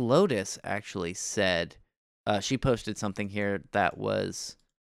 Nick Lotus actually said, she posted something here that was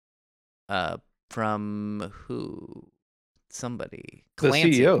from who? Somebody.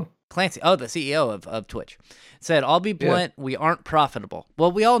 Clancy. The CEO. Clancy. Oh, the CEO of Twitch. Said, "I'll be blunt, we aren't profitable."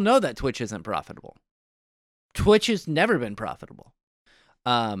 Well, we all know that Twitch isn't profitable. Twitch has never been profitable.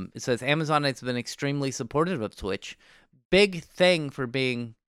 It says, "Amazon has been extremely supportive of Twitch. Big thing for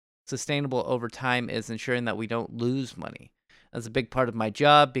being sustainable over time is ensuring that we don't lose money. That's a big part of my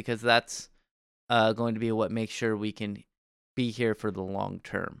job because that's going to be what makes sure we can be here for the long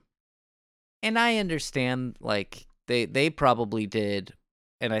term." And I understand, like, they probably did,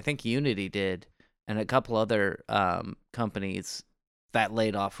 and I think Unity did, and a couple other companies that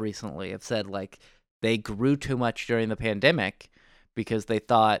laid off recently have said, like, they grew too much during the pandemic because they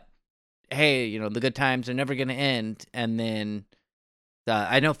thought, hey, the good times are never going to end. And then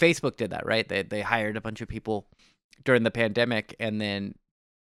I know Facebook did that, right? They hired a bunch of people during the pandemic, and then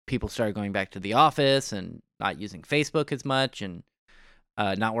people started going back to the office and not using Facebook as much and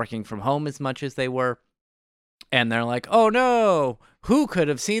not working from home as much as they were. And they're like, "Oh no, who could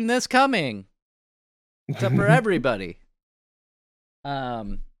have seen this coming?" Except for everybody.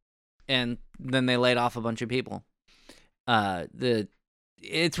 And then they laid off a bunch of people.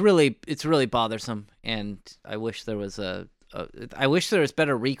 It's really bothersome, and I wish there was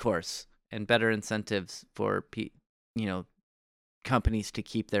better recourse and better incentives for companies to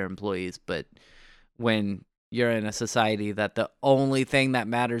keep their employees. But when you're in a society that the only thing that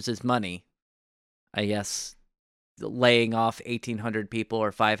matters is money, I guess laying off 1,800 people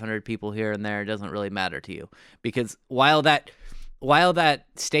or 500 people here and there doesn't really matter to you, because while that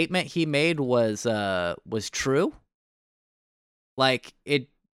statement he made was true, like, it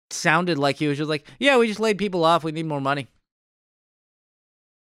sounded like he was just like, "Yeah, we just laid people off. We need more money."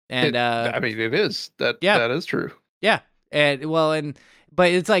 And I mean, it is that. Yeah. That is true. Yeah,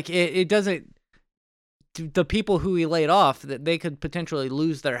 but it's like it doesn't. The people who he laid off, that they could potentially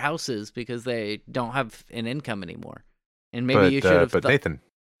lose their houses because they don't have an income anymore. And maybe you should have. But Nathan,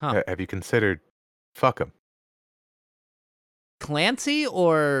 Huh. have you considered fuck him? Clancy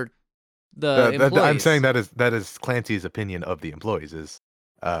or the employees? I'm saying that is Clancy's opinion of the employees is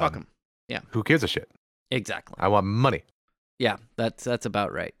fuck him. Yeah. Who gives a shit? Exactly. I want money. Yeah, that's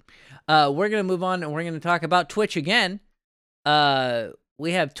about right. We're gonna move on and we're gonna talk about Twitch again.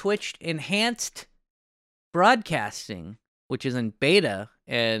 We have Twitch Enhanced Broadcasting, which is in beta,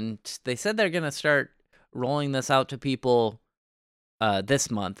 and they said they're gonna start rolling this out to people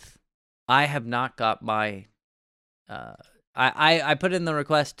this month. I have not got my. I put in the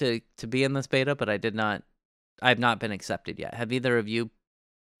request to be in this beta, but I did not. I have not been accepted yet. Have either of you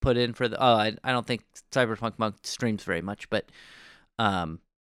put in for the? Oh, I don't think Cyberpunk Monk streams very much, but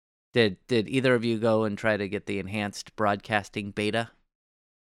did either of you go and try to get the enhanced broadcasting beta?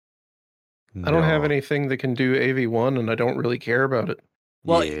 I don't have No. anything that can do AV1, and I don't really care about it.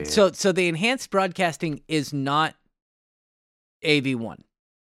 Well, Yeah. so the enhanced broadcasting is not AV1.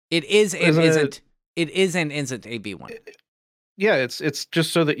 It is and Isn't isn't. It is and isn't AV1. Yeah, it's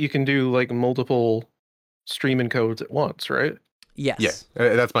just so that you can do like multiple streaming codes at once, right? Yeah, Yes.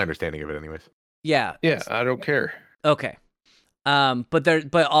 that's my understanding of it, anyways. Yeah. Yeah, I don't care. Okay.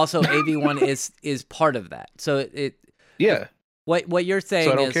 But also AV1 is part of that. So Yeah, what you're saying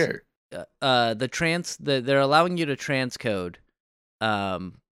so I don't is care. they're allowing you to transcode.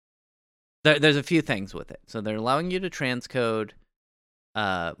 There's a few things with it. So they're allowing you to transcode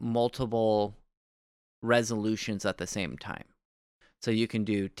multiple resolutions at the same time. So you can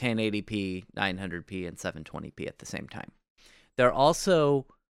do 1080p, 900p, and 720p at the same time. They're also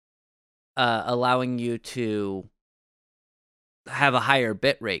allowing you to have a higher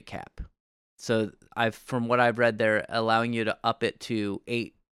bitrate cap. So from what I've read, they're allowing you to up it to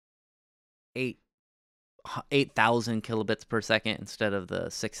 8,000 kilobits per second instead of the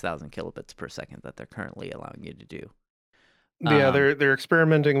 6,000 kilobits per second that they're currently allowing you to do. Yeah, they're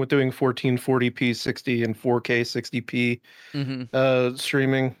experimenting with doing 1440p 60 and 4K 60p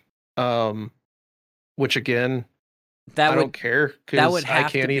streaming. Which again, I don't care because I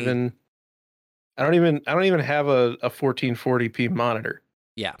can't even. I don't even have a 1440p monitor.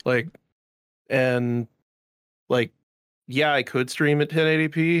 Yeah. Like, and like, yeah, I could stream at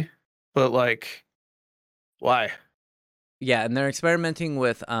 1080p, but like, why? Yeah, and they're experimenting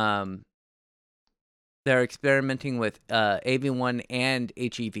with AV1 and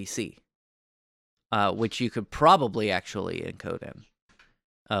HEVC, which you could probably actually encode in.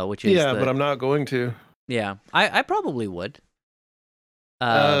 Which is but I'm not going to. Yeah, I probably would.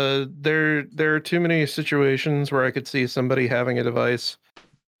 There are too many situations where I could see somebody having a device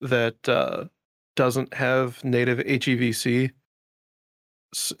that doesn't have native HEVC,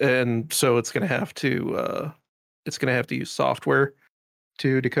 and so it's gonna have to use software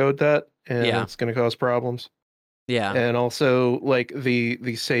to decode that, and it's gonna cause problems. Yeah. And also, like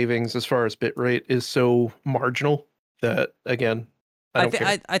the savings as far as bitrate is so marginal that again, I don't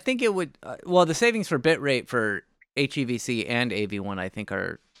care. I think it would. Well, the savings for bitrate for HEVC and AV1, I think,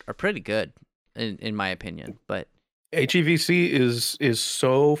 are pretty good in my opinion. But HEVC is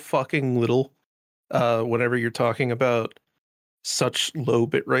so fucking little whenever you're talking about such low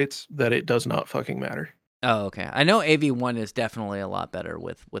bit rates that it does not fucking matter. Oh, okay. I know AV1 is definitely a lot better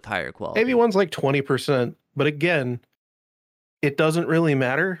with higher quality. AV1's like 20%, but again, it doesn't really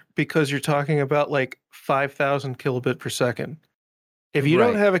matter because you're talking about like 5,000 kilobit per second. If you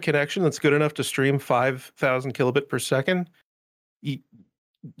don't have a connection that's good enough to stream 5,000 kilobit per second,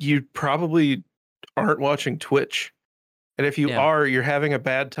 you probably aren't watching Twitch. And if you are, you're having a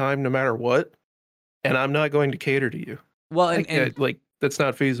bad time no matter what. And I'm not going to cater to you. Well, and like that's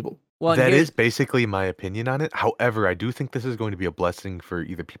not feasible. Well, that is basically my opinion on it. However, I do think this is going to be a blessing for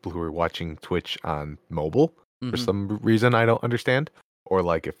either people who are watching Twitch on mobile for some reason I don't understand, or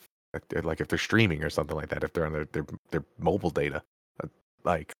like if they're streaming or something like that, if they're on their mobile data,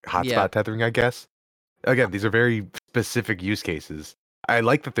 like hotspot tethering, I guess. Again, these are very specific use cases. I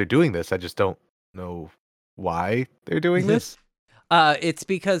like that they're doing this. I just don't know why they're doing this. It's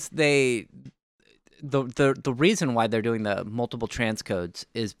because the reason why they're doing the multiple transcodes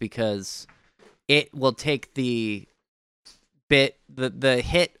is because it will take the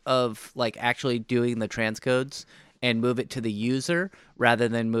hit of like actually doing the transcodes and move it to the user rather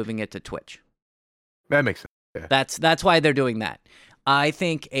than moving it to Twitch. That makes sense. Yeah. That's why they're doing that. I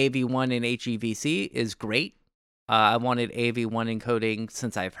think AV1 and HEVC is great. I wanted AV1 encoding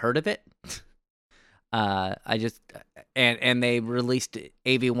since I've heard of it. And they released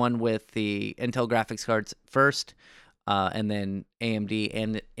AV1 with the Intel graphics cards first, and then AMD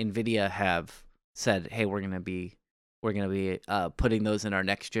and Nvidia have said, "Hey, we're gonna be putting those in our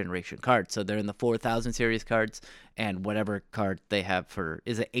next generation cards." So they're in the 4000 series cards, and whatever card they have for,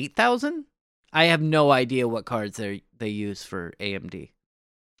 is it 8000? I have no idea what cards they use for AMD.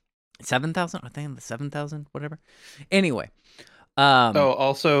 7000? I think the 7000, whatever. Anyway.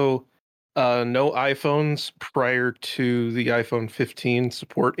 Also, no iPhones prior to the iPhone 15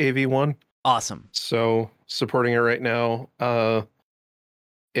 support AV1. Awesome. So supporting it right now,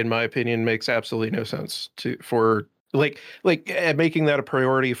 in my opinion, makes absolutely no sense for making that a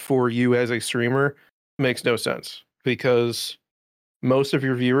priority for you as a streamer makes no sense because most of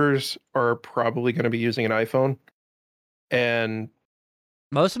your viewers are probably going to be using an iPhone, and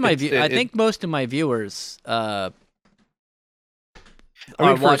Most of my I think most of my viewers I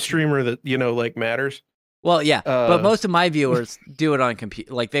mean, for a streamer that like matters. Well, yeah, but most of my viewers do it on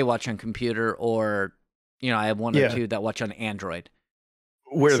computer, like they watch on computer, or I have one or two that watch on Android,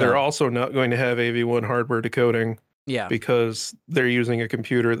 where they're also not going to have AV1 hardware decoding. Yeah, because they're using a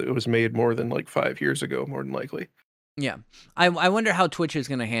computer that was made more than like 5 years ago, more than likely. Yeah, I wonder how Twitch is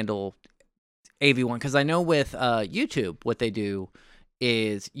going to handle AV1, because I know with YouTube, what they do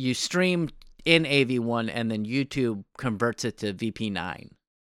is you stream in AV1 and then YouTube converts it to VP9.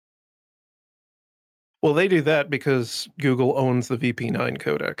 Well, they do that because Google owns the VP9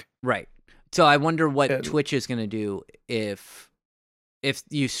 codec. Right. So I wonder what Twitch is going to do if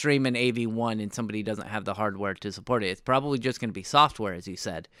you stream an AV1 and somebody doesn't have the hardware to support it. It's probably just going to be software, as you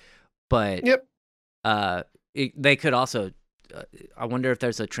said. But they could also. I wonder if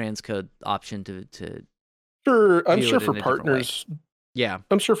there's a transcode option to. Sure, I'm sure for partners. Yeah,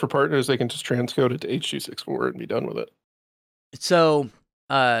 I'm sure for partners they can just transcode it to H.264 and be done with it. So,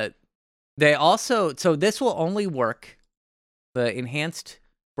 they also this will only work. The enhanced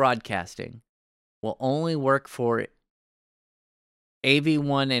broadcasting will only work for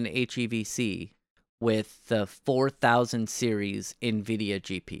AV1 and HEVC with the 4000 series NVIDIA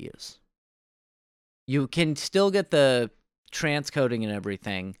GPUs. You can still get the transcoding and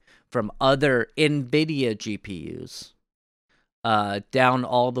everything from other NVIDIA GPUs down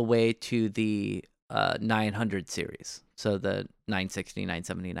all the way to the 900 series. So the 960,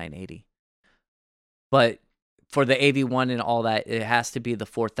 970, 980. But for the AV1 and all that, it has to be the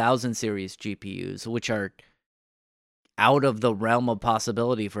 4000 series GPUs, which are out of the realm of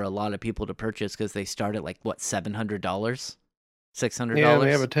possibility for a lot of people to purchase because they start at like $700, $600. Yeah, they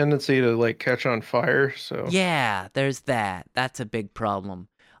have a tendency to like catch on fire. So yeah, there's that. That's a big problem.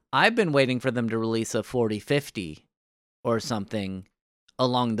 I've been waiting for them to release a 4050 or something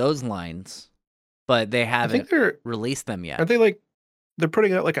along those lines, but they haven't released them yet. Aren't they they're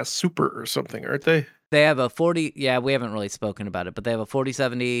putting out like a super or something, aren't they? They have a 40. Yeah, we haven't really spoken about it, but they have a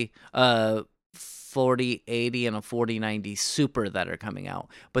 4070. 4080 and a 4090 Super that are coming out,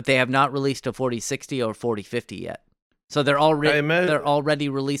 but they have not released a 4060 or 4050 yet. So they're already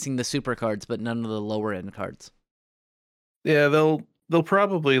releasing the super cards, but none of the lower end cards. Yeah, they'll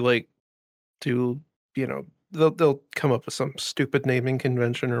probably do they'll come up with some stupid naming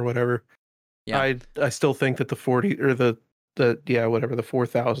convention or whatever. Yeah, I still think that the 40 or the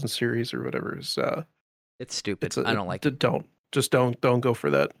 4000 series or whatever is it's stupid. I don't like it. Don't go for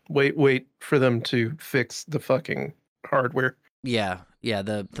that. Wait for them to fix the fucking hardware. Yeah.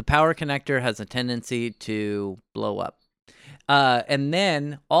 The power connector has a tendency to blow up. And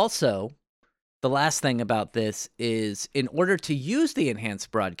then also, the last thing about this is, in order to use the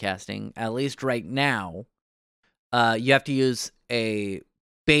enhanced broadcasting, at least right now, you have to use a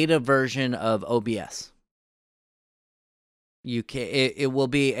beta version of OBS. It will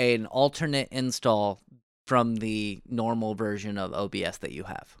be an alternate install from the normal version of OBS that you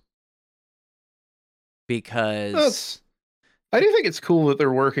have. Because I do think it's cool that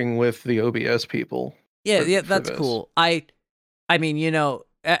they're working with the OBS people. Yeah, that's cool. I mean,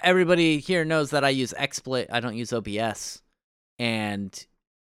 everybody here knows that I use XSplit. I don't use OBS. And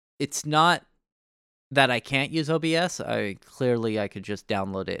it's not that I can't use OBS. I could just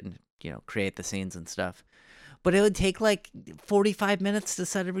download it and, create the scenes and stuff. But it would take 45 minutes to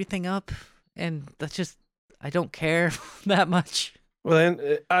set everything up, and that's just, I don't care that much. Well,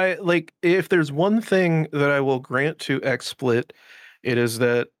 then if there's one thing that I will grant to XSplit, it is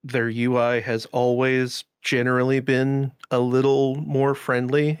that their UI has always generally been a little more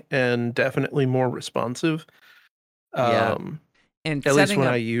friendly and definitely more responsive. Yeah. And at least when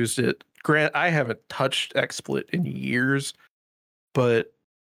I used it, I haven't touched XSplit in years, but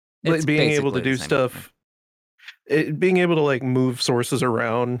being able to do stuff, being able to move sources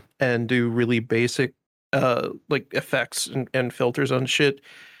around and do really basic effects and filters on shit,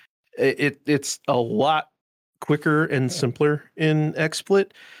 it's a lot quicker and simpler in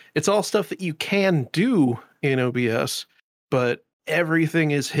XSplit. It's all stuff that you can do in OBS, but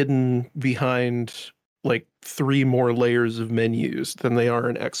everything is hidden behind 3 more layers of menus than they are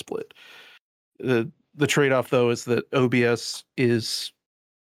in XSplit. The trade-off though is that OBS is,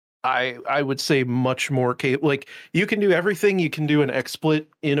 I would say, much more capable. You can do everything you can do in XSplit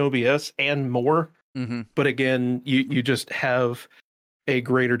in OBS and more. Mm-hmm. But again, you just have a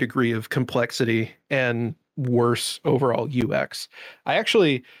greater degree of complexity and worse overall UX. I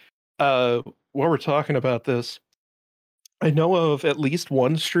actually, while we're talking about this, I know of at least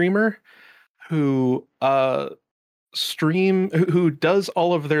one streamer who who does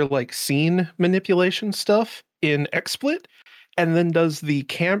all of their like scene manipulation stuff in XSplit, and then does the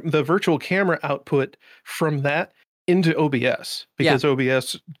virtual camera output from that into OBS, because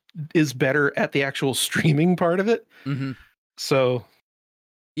OBS is better at the actual streaming part of it. Mm-hmm. So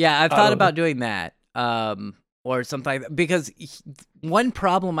yeah, I've thought about doing that, or something like that, because one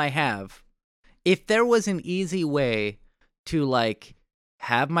problem I have, if there was an easy way to like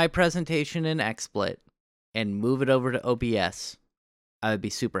have my presentation in XSplit and move it over to OBS, I would be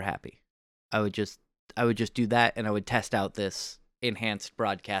super happy. I would just do that, and I would test out this enhanced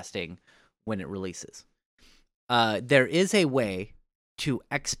broadcasting when it releases. There is a way to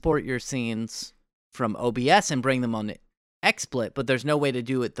export your scenes from OBS and bring them on XSplit, but there's no way to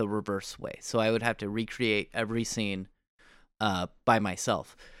do it the reverse way. So I would have to recreate every scene by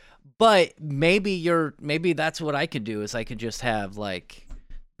myself. But maybe that's what I could do, is I could just have like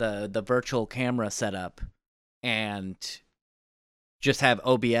the virtual camera set up and just have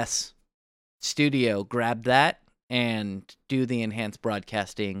OBS Studio grab that and do the enhanced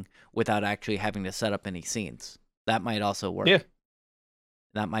broadcasting without actually having to set up any scenes. That might also work. Yeah.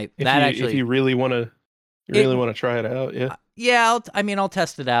 If you really want to try it out, yeah. Yeah, I'll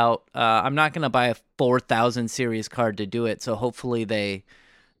test it out. I'm not going to buy a 4000 series card to do it, so hopefully they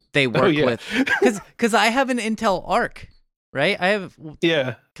work with, cuz I have an Intel Arc, right?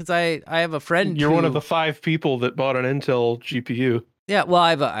 Cuz I have a friend. You're one of the 5 people that bought an Intel GPU. Yeah, well,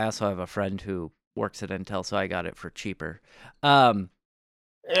 I also have a friend who works at Intel, so I got it for cheaper.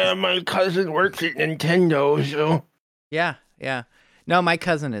 Yeah, my cousin works at Nintendo, so yeah. No, my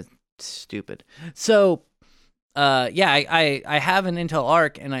cousin is stupid. So, I have an Intel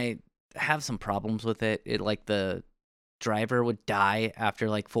Arc, and I have some problems with it. It like the driver would die after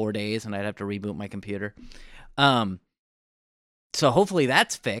like 4 days, and I'd have to reboot my computer. So hopefully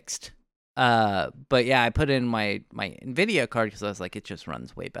that's fixed. But yeah, I put in my NVIDIA card because I was like, it just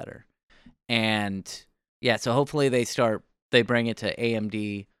runs way better. And yeah, so hopefully they bring it to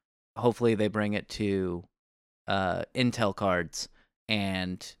AMD. Hopefully they bring it to Intel cards,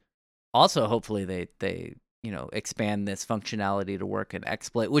 and also hopefully they expand this functionality to work in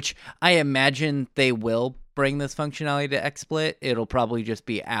XSplit, which I imagine they will bring this functionality to XSplit. It'll probably just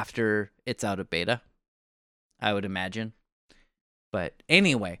be after it's out of beta, I would imagine. But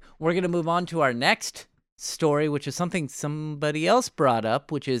anyway, we're going to move on to our next story, which is something somebody else brought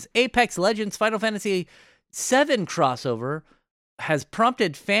up, which is Apex Legends Final Fantasy VII crossover has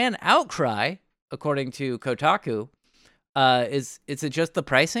prompted fan outcry, according to Kotaku. Is it just the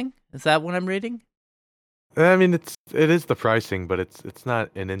pricing? Is that what I'm reading? I mean, it is the pricing, but it's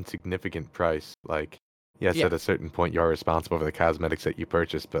not an insignificant price. Like, yes, at a certain point you are responsible for the cosmetics that you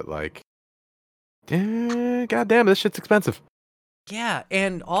purchase, but like, goddamn, this shit's expensive. Yeah,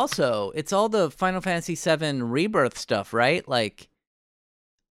 and also it's all the Final Fantasy VII Rebirth stuff, right? Like,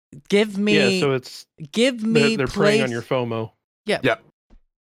 give me they're preying on your FOMO. Yeah.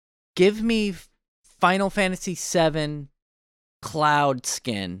 Give me Final Fantasy VII Cloud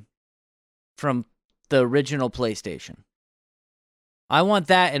skin from the original PlayStation. I want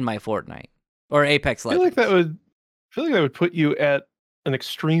that in my Fortnite or Apex Legends. I feel like that would put you at an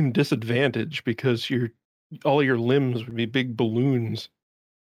extreme disadvantage, because all your limbs would be big balloons.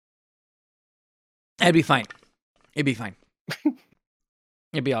 That'd be fine. It'd be fine.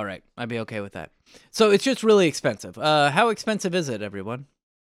 It'd be all right. I'd be okay with that. So it's just really expensive. How expensive is it, everyone?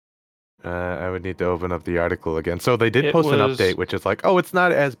 I would need to open up the article again. So they did post an update, which is like, oh, it's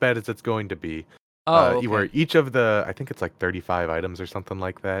not as bad as it's going to be. Okay. Where each of the, I think it's like 35 items or something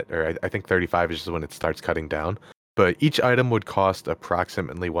like that, or I think 35 is just when it starts cutting down. But each item would cost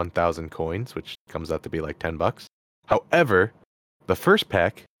approximately 1,000 coins, which comes out to be like $10. However, the first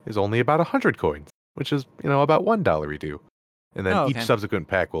pack is only about 100 coins, which is, about $1 redo. And then each subsequent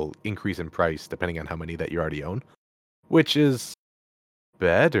pack will increase in price depending on how many that you already own, which is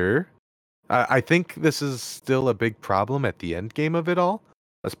better. I think this is still a big problem at the end game of it all,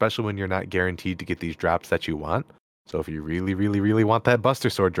 especially when you're not guaranteed to get these drops that you want. So if you really, really, really want that Buster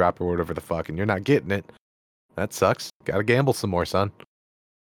Sword drop or whatever the fuck, and you're not getting it, that sucks. Gotta gamble some more, son.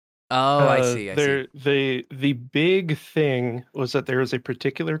 Oh, I see. The big thing was that there is a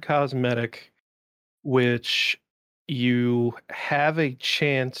particular cosmetic which you have a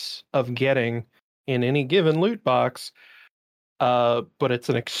chance of getting in any given loot box, but it's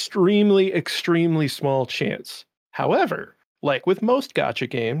an extremely, extremely small chance. However, like with most gacha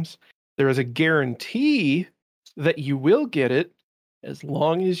games, there is a guarantee that you will get it as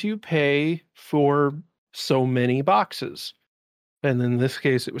long as you pay for so many boxes. And in this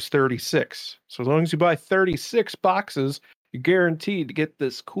case, it was 36. So as long as you buy 36 boxes, You're guaranteed to get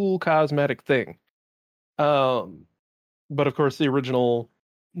this cool cosmetic thing. But of course, the original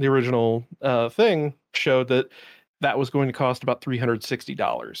thing showed that was going to cost about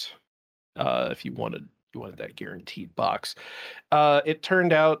 $360 if you wanted that guaranteed box. It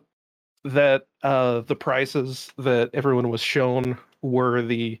turned out that the prices that everyone was shown were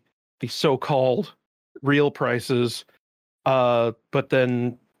the so-called real prices. But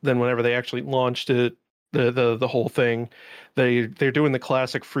then whenever they actually launched it, the whole thing, they're doing the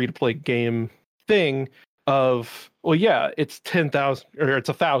classic free-to-play game thing of, well, yeah, it's 10,000 or it's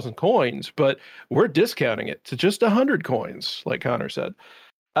 1,000 coins, but we're discounting it to just 100 coins, like Connor said.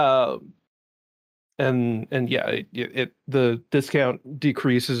 And yeah, the discount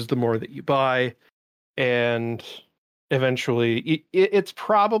decreases the more that you buy, and eventually it's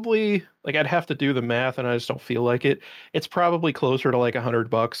probably, like, I'd have to do the math, and I just don't feel like it. It's probably closer to like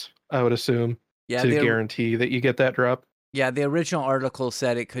 $100, I would assume, Yeah, to guarantee that you get that drop. Yeah, the original article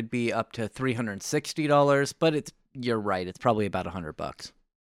said it could be up to $360, but you're right. It's probably about $100.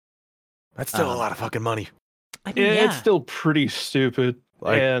 That's still a lot of fucking money. I mean, yeah. It's still pretty stupid.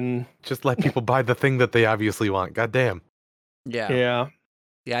 Like, and just let people buy the thing that they obviously want. God damn. Yeah,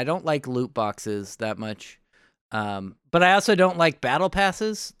 I don't like loot boxes that much. But I also don't like battle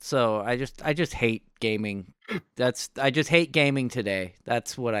passes, so I just hate gaming. I just hate gaming today.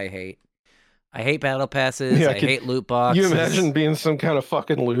 That's what I hate. I hate battle passes. I hate loot boxes. You imagine being some kind of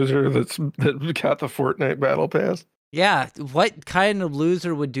fucking loser that got the Fortnite battle pass? Yeah, what kind of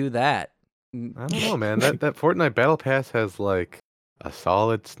loser would do that? I don't know, man. That Fortnite battle pass has like a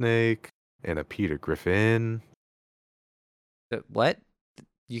Solid Snake and a Peter Griffin. What?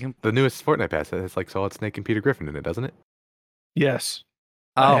 The newest Fortnite pass has like Solid Snake and Peter Griffin in it, doesn't it? Yes.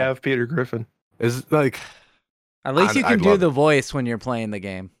 Oh. I have Peter Griffin. Is like, at least you can do the voice when you're playing the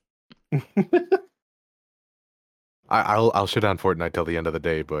game. I'll shit on Fortnite till the end of the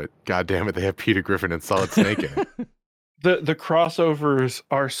day, but god damn it, they have Peter Griffin and Solid Snake in it. The crossovers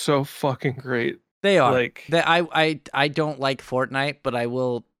are so fucking great. They are. Like, I don't like Fortnite, but I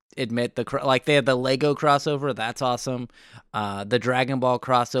will admit they had the Lego crossover. That's awesome. The Dragon Ball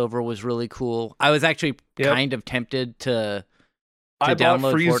crossover was really cool. I was actually kind of tempted to I download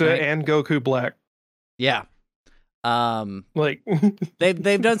bought Frieza Fortnite. and Goku Black. Yeah. Like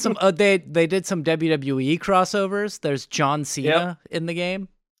they've done some they did some WWE crossovers. There's John Cena in the game.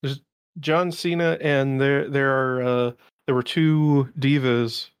 There's John Cena, and there were two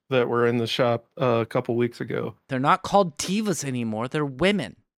divas that were in the shop a couple weeks ago. They're not called divas anymore. They're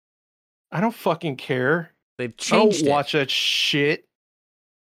women. I don't fucking care. They've changed I don't watch that shit.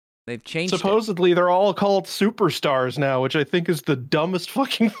 They've changed Supposedly, they're all called superstars now, which I think is the dumbest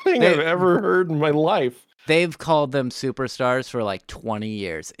fucking thing I've ever heard in my life. They've called them superstars for like 20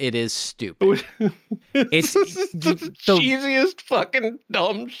 years. It is stupid. It's the cheesiest fucking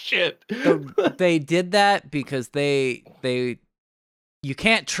dumb shit. They did that because you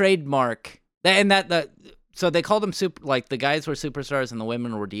can't trademark so they called them like the guys were superstars and the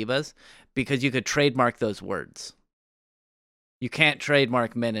women were divas because you could trademark those words. You can't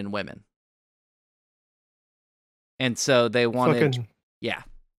trademark men and women. And so they wanted Yeah.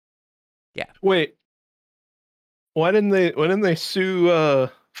 Wait. Why didn't they sue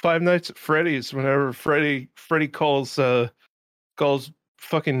Five Nights at Freddy's whenever Freddy calls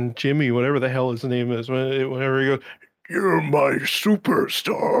fucking Jimmy, whatever the hell his name is, whenever he goes, "You're my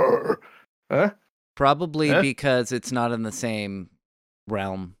superstar." Huh? Probably because it's not in the same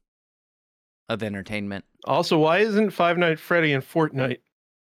realm of entertainment. Also, why isn't Five Nights at Freddy in Fortnite?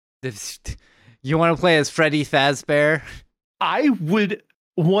 You want to play as Freddy Fazbear? I would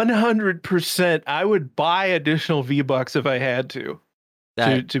 100%. I would buy additional V-Bucks if I had to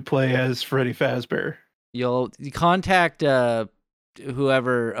play as Freddy Fazbear. You'll contact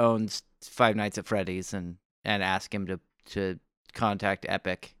whoever owns Five Nights at Freddy's and ask him to contact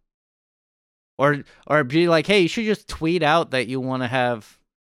Epic. Or be like, hey, you should just tweet out that you want to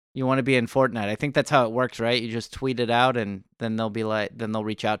be in Fortnite. I think that's how it works, right? You just tweet it out, and then they'll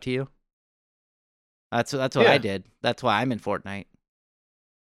reach out to you. That's what I did. That's why I'm in Fortnite.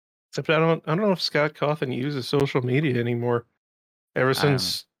 Except I don't know if Scott Cawthon uses social media anymore. Ever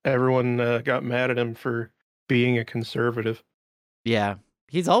since everyone got mad at him for being a conservative. Yeah,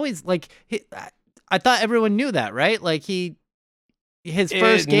 he's always like. I thought everyone knew that, right? Like his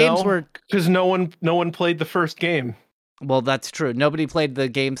first games were because no one played the first game. Well, that's true. Nobody played the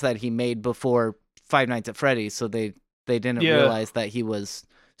games that he made before Five Nights at Freddy's, so they didn't realize that he was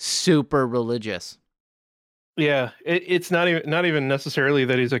super religious. Yeah, it's not even necessarily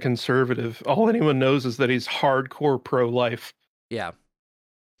that he's a conservative. All anyone knows is that he's hardcore pro-life. Yeah.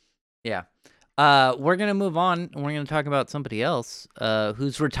 We're gonna move on, and we're gonna talk about somebody else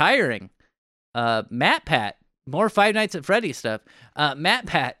who's retiring. Matt Pat, more Five Nights at Freddy's stuff. Matt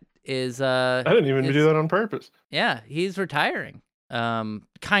Pat is I didn't even do that on purpose. Yeah, he's retiring.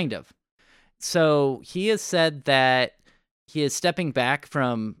 Kind of. So he has said that he is stepping back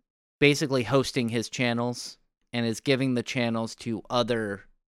from basically hosting his channels and is giving the channels to other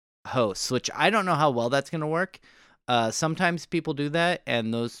hosts, which I don't know how well that's going to work. Sometimes people do that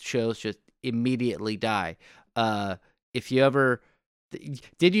and those shows just immediately die. If you ever...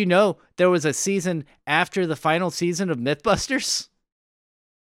 Did you know there was a season after the final season of Mythbusters?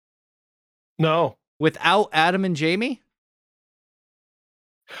 No. Without Adam and Jamie?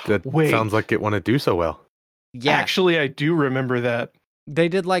 That sounds like it wouldn't do so well. Yeah. Actually, I do remember that. They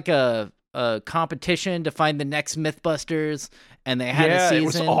did like a competition to find the next Mythbusters, and they had a season. It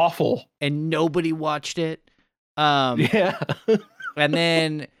was awful. And nobody watched it. Yeah. And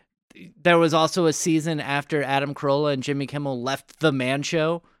then there was also a season after Adam Carolla and Jimmy Kimmel left The Man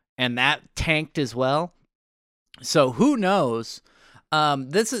Show, and that tanked as well. So who knows?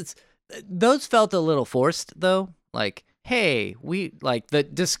 Those felt a little forced, though. Like, hey, we like the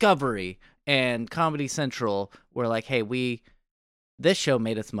Discovery and Comedy Central were like, hey, this show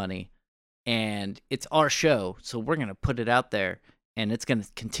made us money and it's our show, so we're going to put it out there and it's going to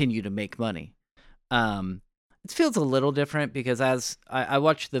continue to make money. It feels a little different because as I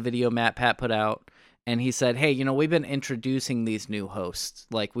watched the video Matt Pat put out and he said, hey, we've been introducing these new hosts.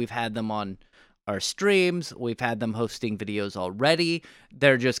 Like we've had them on our streams, we've had them hosting videos already.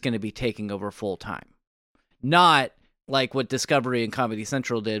 They're just going to be taking over full time. Not like what Discovery and Comedy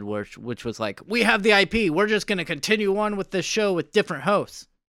Central did, which was like, we have the IP, we're just going to continue on with this show with different hosts.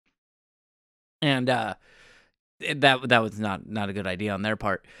 And that was not a good idea on their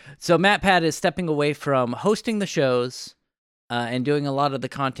part. So Matt Pat is stepping away from hosting the shows and doing a lot of the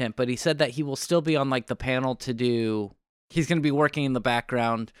content, but he said that he will still be on like the panel he's going to be working in the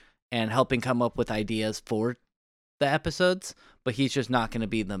background and helping come up with ideas for the episodes, but he's just not going to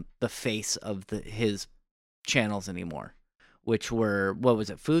be the face of his channels anymore, which were, what was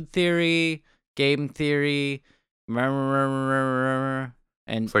it, Food Theory, Game Theory,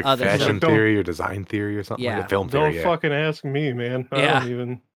 and it's like other Fashion Theory or Design Theory or something, like a Film Theory. Don't fucking ask me, man. I don't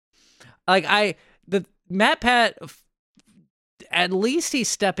even... Like, the Matt Pat, at least he's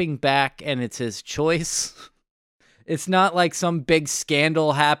stepping back and it's his choice. It's not like some big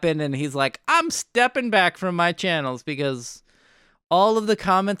scandal happened and he's like, I'm stepping back from my channels because all of the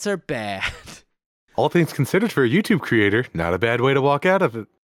comments are bad. All things considered for a YouTube creator, not a bad way to walk out of it.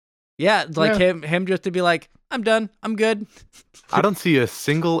 Yeah, like him just to be like, I'm done, I'm good. I don't see a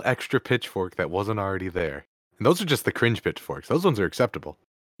single extra pitchfork that wasn't already there. And those are just the cringe pitchforks. Those ones are acceptable.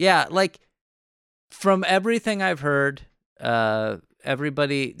 Yeah, like, from everything I've heard,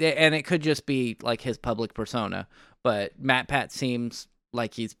 everybody, and it could just be like his public persona, but Matt Pat seems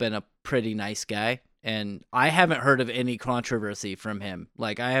like he's been a pretty nice guy, and I haven't heard of any controversy from him.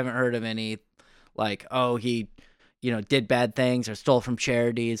 Like, I haven't heard of any, like, oh, he, did bad things or stole from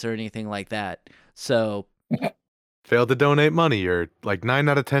charities or anything like that. So... failed to donate money, or like 9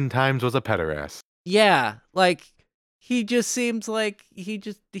 out of 10 times was a pederast. Yeah, like, he just seems like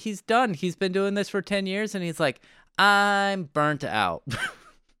he's done. He's been doing this for 10 years, and he's like, I'm burnt out.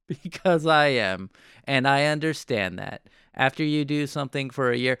 Because I am, and I understand that. After you do something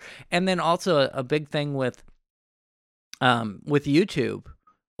for a year, and then also a big thing with YouTube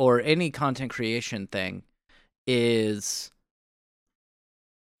or any content creation thing is,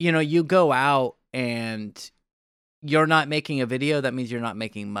 you go out and you're not making a video, that means you're not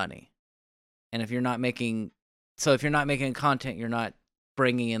making money. And if you're not making content, you're not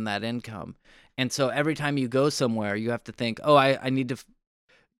bringing in that income. And so every time you go somewhere, you have to think, oh, I need to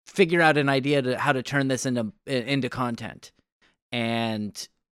figure out an idea to how to turn this into content. And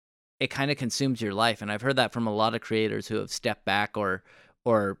it kind of consumes your life. And I've heard that from a lot of creators who have stepped back or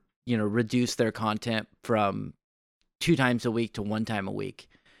reduced their content from 2 times a week to 1 time a week,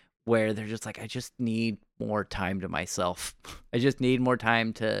 where they're just like, I just need more time to myself. I just need more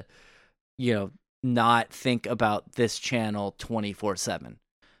time to, not think about this channel 24/7.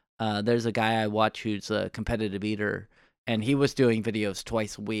 There's a guy I watch who's a competitive eater, and he was doing videos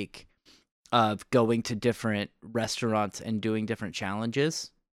twice a week of going to different restaurants and doing different challenges.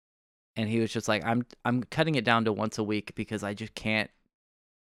 And he was just like, I'm cutting it down to once a week because I just can't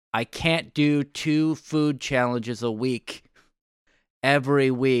do 2 food challenges a week every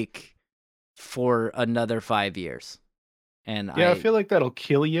week for another 5 years. And I feel like that'll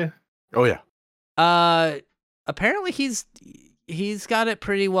kill you. Oh yeah. Apparently he's got it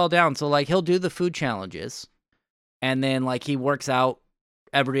pretty well down. So like he'll do the food challenges, and then like he works out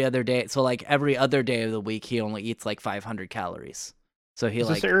every other day. So like every other day of the week, he only eats like 500 calories. So he Is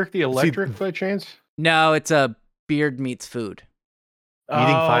like this Eric the Electric by chance? no, it's a beard meets food. Eating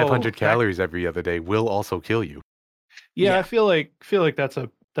Oh, 500 calories every other day will also kill you. Yeah, Yeah. I feel like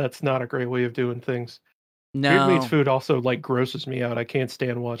that's not a great way of doing things. Beard meats No. food also like grosses me out. I can't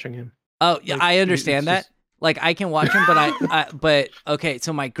stand watching him. Oh, yeah, Like, I it's understand that. just- Like I can watch him, but but okay,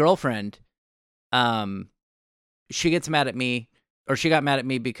 so my girlfriend, she gets mad at me, or she got mad at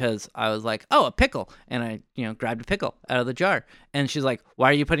me because I was like, "Oh, a pickle," and I, grabbed a pickle out of the jar, and she's like, "Why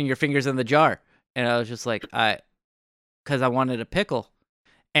are you putting your fingers in the jar?" And I was just like, because I wanted a pickle,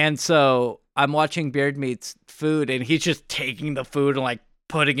 and so I'm watching Beard Meat's food, and he's just taking the food and like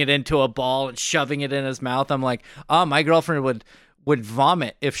putting it into a ball and shoving it in his mouth. I'm like, oh, my girlfriend would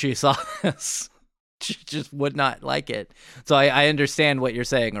vomit if she saw this. She just would not like it. So I understand what you're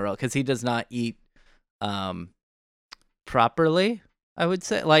saying, Earl, because he does not eat properly, I would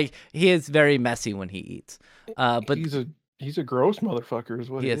say. Like, he is very messy when he eats. But he's a gross motherfucker, is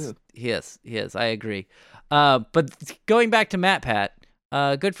what he is. He is. I agree. But going back to Matt Pat,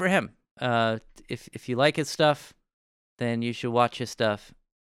 good for him. If you like his stuff, then you should watch his stuff.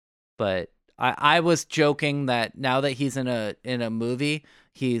 But I was joking that now that he's in a movie,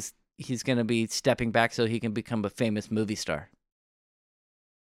 he's gonna be stepping back so he can become a famous movie star.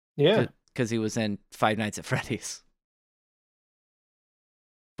 Yeah, because he was in Five Nights at Freddy's.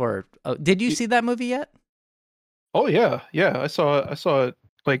 Did you see that movie yet? Oh yeah. I saw it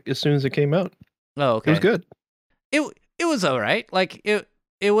like as soon as it came out. Oh, okay. It was good. It was all right. Like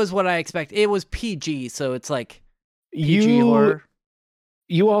it was what I expected. It was PG, so it's like PG You horror.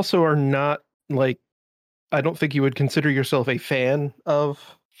 you also are not like, I don't think you would consider yourself a fan of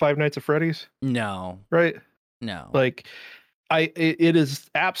Five Nights at Freddy's, No. right? No. Like it is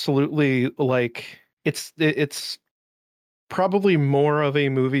absolutely like it's probably more of a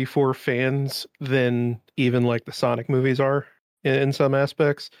movie for fans than even like the Sonic movies are in some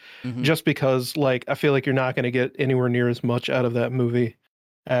aspects. Mhm. Just because like I feel like you're not going to get anywhere near as much out of that movie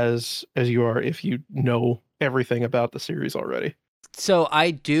as you are if you know everything about the series already. So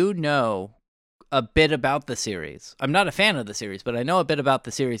I do know a bit about the series. I'm not a fan of the series, but I know a bit about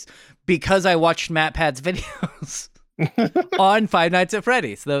the series because I watched Matt Pat's videos on Five Nights at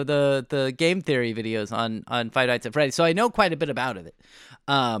Freddy's, the game theory videos on Five Nights at Freddy's. So I know quite a bit about it.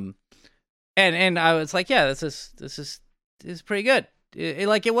 And I was like, yeah, this is pretty good.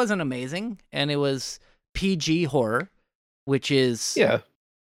 It wasn't amazing, and it was PG horror, which is Yeah.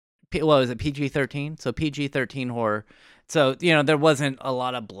 what was it, PG-13? So PG-13 horror. So, there wasn't a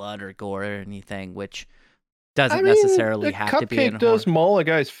lot of blood or gore or anything, which doesn't necessarily have to be in Cupcake horror. does maul a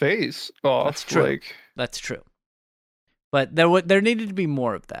guy's face off. That's true. Like, That's true. But there needed to be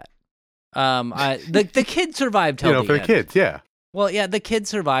more of that. The kid survived till the end. For the kids, yeah. Well, yeah, the kid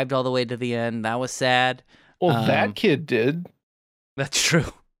survived all the way to the end. That was sad. well, that kid did. That's true.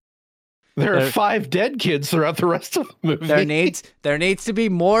 There are 5 dead kids throughout the rest of the movie. There needs to be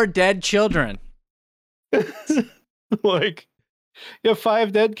more dead children. Like, you have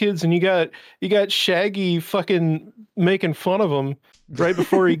 5 dead kids, and you got Shaggy fucking making fun of him right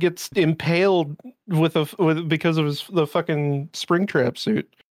before he gets impaled because of the fucking Springtrap suit.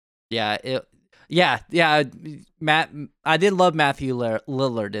 Yeah, Matt. I did love Matthew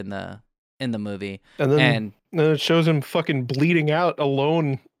Lillard in the movie, and then it shows him fucking bleeding out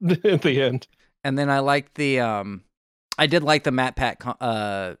alone at the end. And then I liked I did like the Matt Pat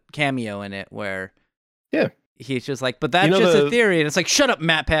cameo in it where he's just like, but that's just a theory, and it's like, shut up,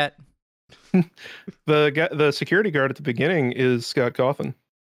 Matt Pat. The security guard at the beginning is Scott Cawthon.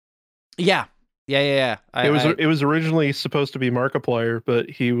 Yeah. It was originally supposed to be Markiplier, but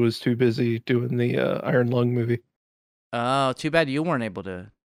he was too busy doing the Iron Lung movie. Oh, too bad you weren't able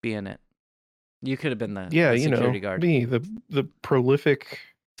to be in it. You could have been the security guard. Me, the prolific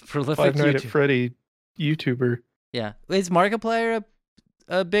Five Nights at Freddy YouTuber. Yeah, is Markiplier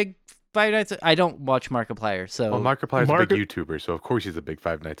a big Five Nights? I don't watch Markiplier, so Markiplier's a big YouTuber, so of course he's a big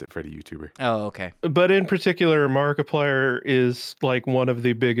Five Nights at Freddy YouTuber. Oh, okay. But in particular, Markiplier is like one of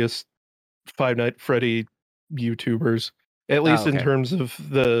the biggest Five Nights at Freddy YouTubers, at least in terms of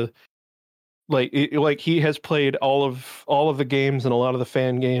the like he has played all of the games and a lot of the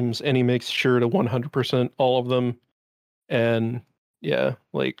fan games, and he makes sure to 100% all of them. And yeah,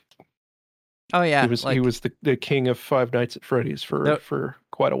 like, oh yeah, he was the king of Five Nights at Freddy's for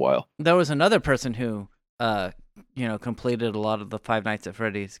quite a while. There was another person who completed a lot of the Five Nights at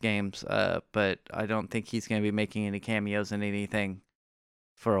Freddy's games, but I don't think he's going to be making any cameos in anything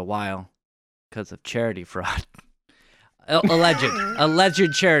for a while because of charity fraud.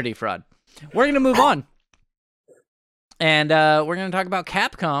 Alleged charity fraud. We're going to move on. And we're going to talk about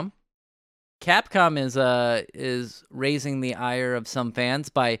Capcom. Capcom is raising the ire of some fans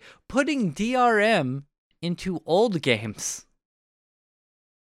by putting DRM into old games.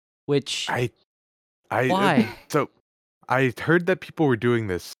 Which why? So I heard that people were doing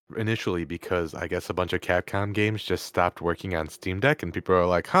this initially because I guess a bunch of Capcom games just stopped working on Steam Deck, and people are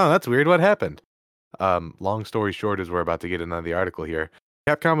like, "Huh, that's weird. What happened?" Long story short, is we're about to get into the article here.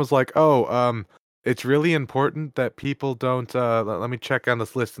 Capcom was like, "Oh, it's really important that people don't. Let me check on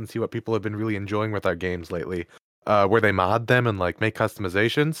this list and see what people have been really enjoying with our games lately. Where they mod them and like make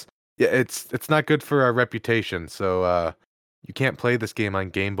customizations. Yeah, it's not good for our reputation. So you can't play this game on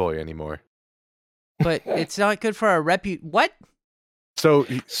Game Boy anymore." But it's not good for our What? So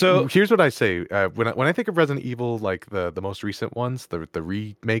here's what I say. When I think of Resident Evil, like the most recent ones, the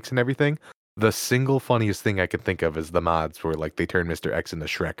remakes and everything, the single funniest thing I can think of is the mods where like they turn Mr. X into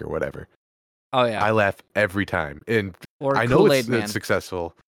Shrek or whatever. Oh yeah. I laugh every time, and Or I know Kool-Aid Man. it's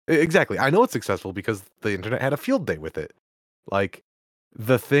successful. Exactly, I know it's successful because the internet had a field day with it. Like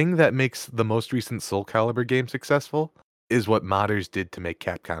the thing that makes the most recent Soul Calibur game successful is what modders did to make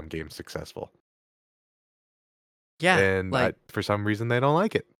Capcom games successful. Yeah, And for some reason they don't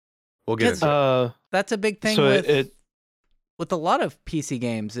like it. We'll get into it. That's a big thing So with a lot of PC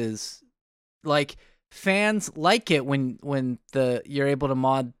games is like fans like it when you're able to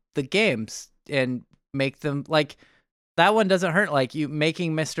mod the games and make them like that one doesn't hurt, like you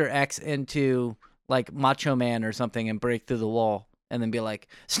making Mr. X into like Macho Man or something and break through the wall and then be like,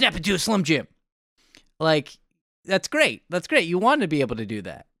 snap into a Slim Jim. Like that's great. That's great. You want to be able to do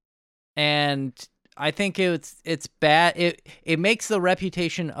that. And I think it's bad. It makes the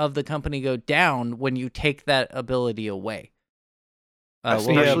reputation of the company go down when you take that ability away. But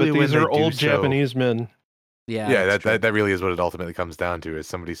these are old Japanese men. Yeah, that really is what it ultimately comes down to. Is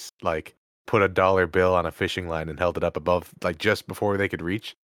somebody's like put a dollar bill on a fishing line and held it up above, like just before they could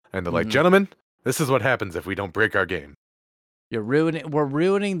reach, and they're like, "Gentlemen, this is what happens if we don't break our game." We're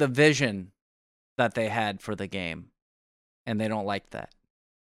ruining the vision that they had for the game, and they don't like that.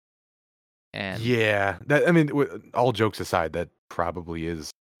 And yeah, all jokes aside, that probably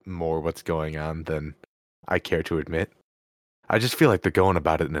is more what's going on than I care to admit. I just feel like they're going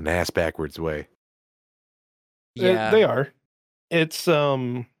about it in an ass backwards way. Yeah, they are. It's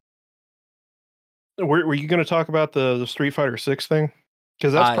were you going to talk about the Street Fighter 6 thing?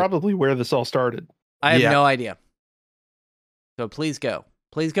 Because that's probably where this all started. I have no idea. So please go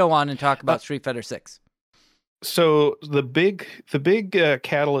on and talk about Street Fighter 6. So the big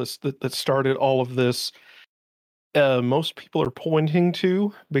catalyst that started all of this, most people are pointing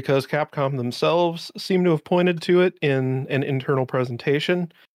to, because Capcom themselves seem to have pointed to it in an internal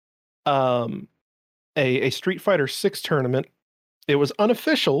presentation. A Street Fighter 6 tournament. It was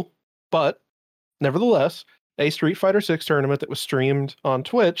unofficial, but nevertheless, a Street Fighter 6 tournament that was streamed on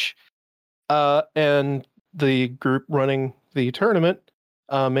Twitch. And the group running the tournament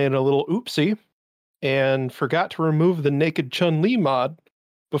made a little oopsie and forgot to remove the naked Chun-Li mod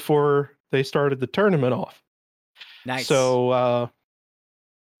before they started the tournament off. Nice. So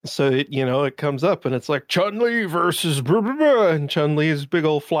it comes up and it's like Chun-Li versus blah, blah, blah, and Chun-Li's big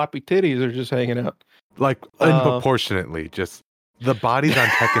old floppy titties are just hanging out. Like unproportionately, just the bodies on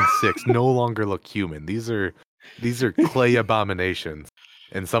Tekken 6 no longer look human. These are clay abominations.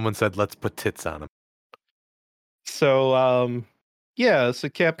 And someone said, "Let's put tits on them." So so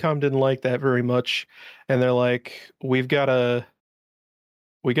Capcom didn't like that very much, and they're like, we gotta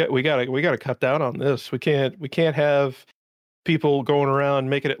cut down on this. We can't have people going around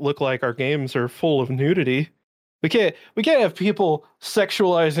making it look like our games are full of nudity. We can't have people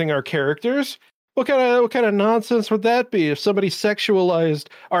sexualizing our characters. What kind of nonsense would that be if somebody sexualized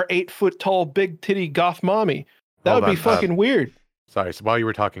our 8-foot tall big titty goth mommy? That would be fucking weird. Sorry, so while you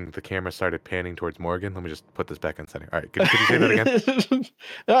were talking, the camera started panning towards Morgan. Let me just put this back on center. All right, could you say that again?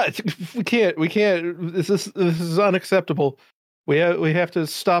 We can't. This is unacceptable. We have to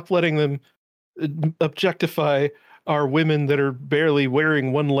stop letting them objectify our women that are barely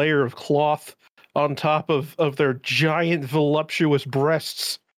wearing one layer of cloth on top of their giant voluptuous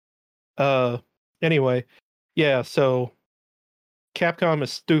breasts. Anyway, yeah. So Capcom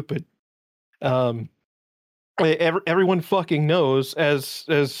is stupid. Everyone fucking knows,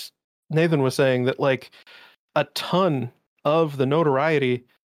 as Nathan was saying, that like a ton of the notoriety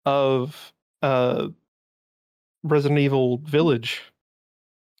of Resident Evil Village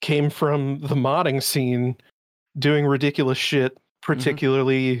came from the modding scene doing ridiculous shit,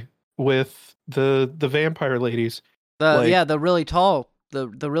 particularly with the vampire ladies. The really tall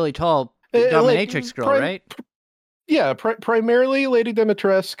dominatrix girl, right? Yeah, primarily Lady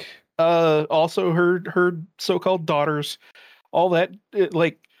Dimitrescu. Also her so-called daughters, all that.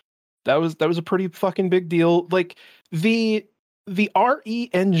 That was a pretty fucking big deal. Like the RE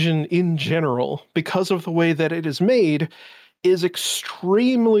engine in general, because of the way that it is made, is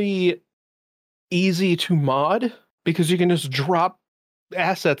extremely easy to mod because you can just drop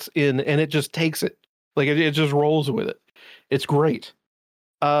assets in and it just takes it. Like it just rolls with it. It's great.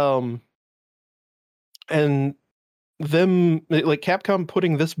 And them, like Capcom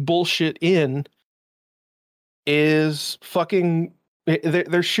putting this bullshit in is fucking,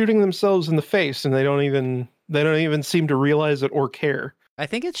 they're shooting themselves in the face, and they don't even seem to realize it or care. I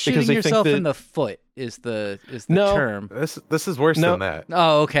think it's Because shooting they think yourself in that- the foot is the No. term. This is worse No. than that.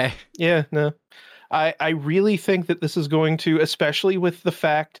 Oh, okay. Yeah, no. I really think that this is going to, especially with the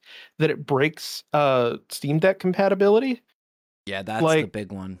fact that it breaks Steam Deck compatibility. Yeah, that's the Like,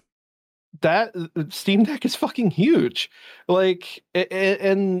 big one. that Steam Deck is fucking huge. Like,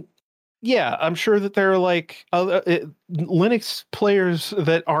 and yeah, I'm sure that there are like Linux players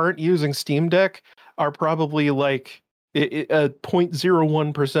that aren't using Steam Deck are probably like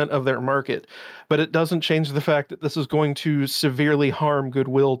 0.01% of their market, but it doesn't change the fact that this is going to severely harm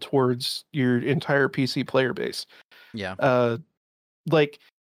goodwill towards your entire PC player base. Yeah. Like,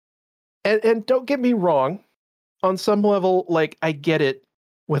 and don't get me wrong, on some level, like I get it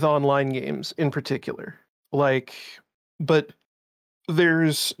with online games in particular, like, but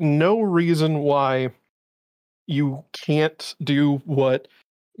there's no reason why you can't do what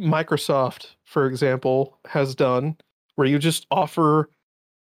Microsoft, for example, has done, where you just offer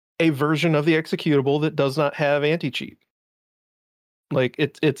a version of the executable that does not have anti-cheat. Like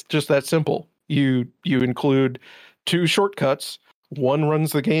it's just that simple. You include two shortcuts. One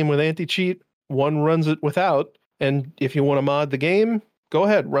runs the game with anti-cheat, one runs it without, and if you want to mod the game, go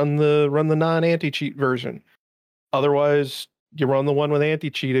ahead, run the non-anti-cheat version. Otherwise, you run the one with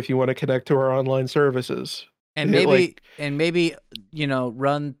anti-cheat if you want to connect to our online services. And maybe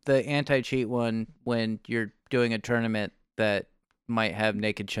run the anti-cheat one when you're doing a tournament that might have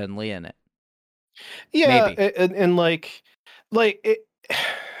naked Chun-Li in it. Yeah, maybe. and like it,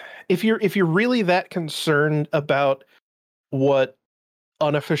 if you're really that concerned about what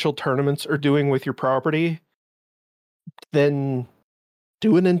unofficial tournaments are doing with your property, then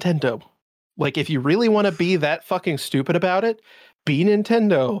do a Nintendo. Like, if you really want to be that fucking stupid about it, be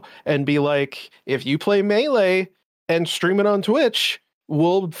Nintendo and be like, if you play Melee and stream it on Twitch,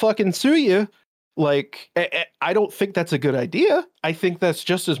 we'll fucking sue you. Like, I don't think that's a good idea. I think that's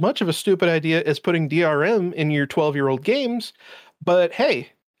just as much of a stupid idea as putting DRM in your 12-year-old games. But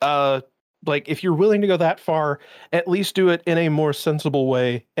hey, like, if you're willing to go that far, at least do it in a more sensible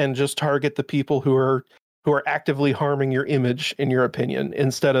way and just target the people who are actively harming your image, in your opinion,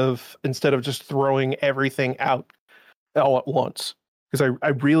 instead of just throwing everything out all at once. Because I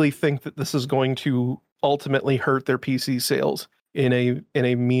really think that this is going to ultimately hurt their PC sales in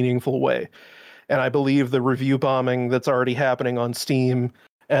a meaningful way. And I believe the review bombing that's already happening on Steam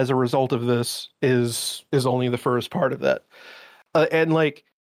as a result of this is only the first part of that. And like,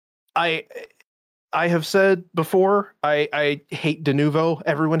 I have said before, I hate Denuvo.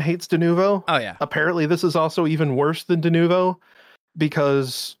 Everyone hates Denuvo. Oh yeah. Apparently, this is also even worse than Denuvo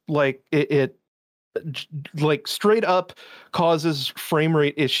because like it like straight up causes frame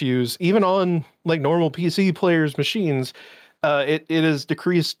rate issues even on like normal PC players' machines. It has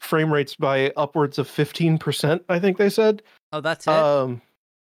decreased frame rates by upwards of 15%. I think they said. Oh, that's it.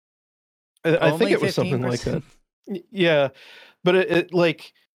 I think it was something like that. Yeah, but it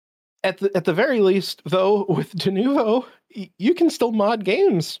like. At the very least, though, with Denuvo, you can still mod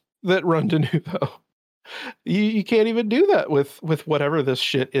games that run Denuvo. You can't even do that with whatever this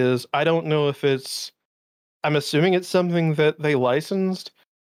shit is. I don't know if it's. I'm assuming it's something that they licensed,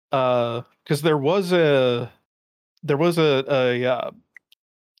 because there was a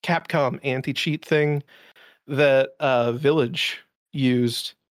Capcom anti-cheat thing that Village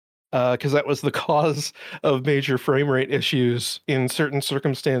used. Because that was the cause of major frame rate issues in certain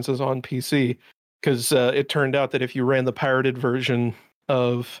circumstances on PC. Because it turned out that if you ran the pirated version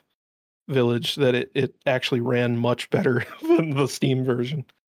of Village, that it actually ran much better than the Steam version.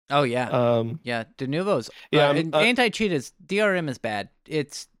 Oh yeah. Yeah, Denuvo's anti-cheat is DRM is bad.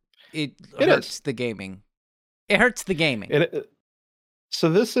 It hurts the gaming. It hurts the gaming. So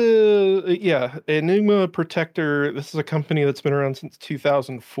this is Enigma Protector. This is a company that's been around since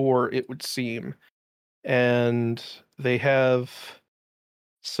 2004, it would seem, and they have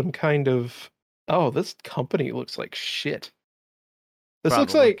some kind of. Oh, this company looks like shit. This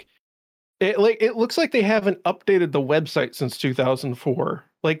looks like it looks like they haven't updated the website since 2004.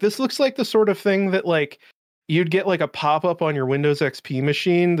 Like, this looks like the sort of thing that like you'd get like a pop-up on your Windows XP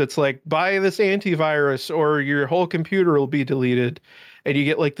machine that's like, buy this antivirus or your whole computer will be deleted. And you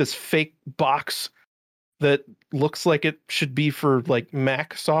get like this fake box that looks like it should be for like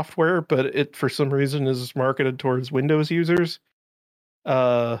Mac software, but it for some reason is marketed towards Windows users.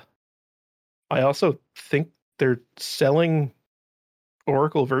 I also think they're selling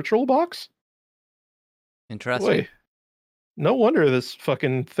Oracle VirtualBox. Interesting. Boy, no wonder this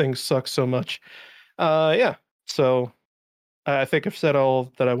fucking thing sucks so much. Yeah. So I think I've said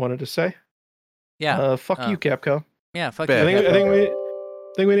all that I wanted to say. Yeah. Fuck you, Capcom. Yeah. Fuck Bad. you. I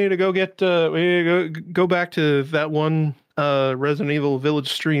think we need to go get we need to go back to that one Resident Evil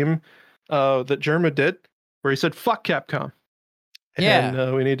Village stream that Jerma did where he said fuck Capcom. Yeah.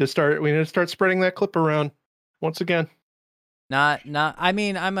 And we need to start spreading that clip around once again. Not. I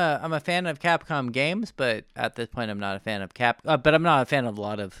mean, I'm a fan of Capcom games, but at this point, I'm not a fan of but I'm not a fan of a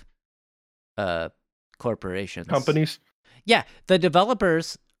lot of corporations, Companies. Yeah, the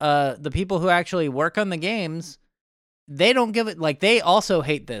developers, the people who actually work on the games, they don't give it. Like, they also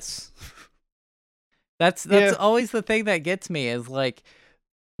hate this. That's always the thing that gets me is like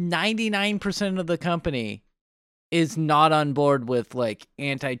 99% of the company is not on board with like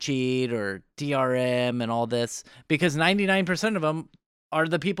anti-cheat or DRM and all this, because 99% of them are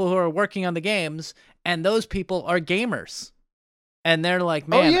the people who are working on the games, and those people are gamers. And they're like,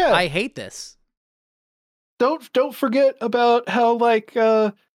 man, I hate this. Don't forget about how like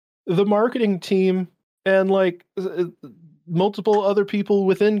the marketing team and like multiple other people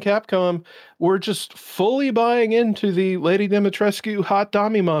within Capcom were just fully buying into the Lady Dimitrescu hot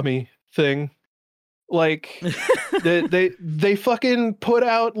Dami mommy thing. Like they fucking put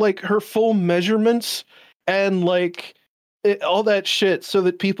out like her full measurements and like all that shit so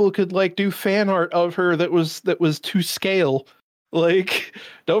that people could like do fan art of her that was to scale. Like,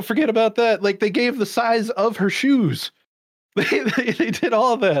 don't forget about that. Like, they gave the size of her shoes. They did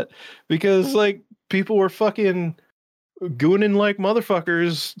all that because like people were fucking gooning like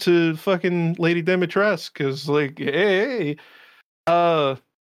motherfuckers to fucking Lady Dimitrescu because like hey. And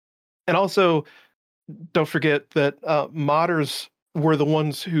also don't forget that modders were the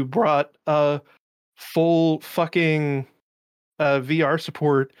ones who brought full fucking VR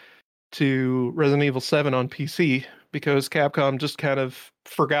support to Resident Evil 7 on PC because Capcom just kind of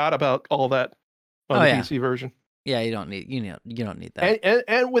forgot about all that on the PC version. Yeah, you don't need that.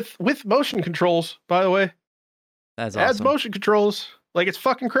 And with motion controls, by the way. That's adds awesome. Motion controls. Like, it's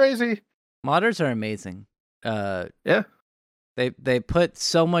fucking crazy. Modders are amazing. Yeah. They put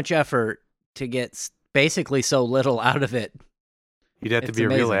so much effort to get basically so little out of it. You'd have to be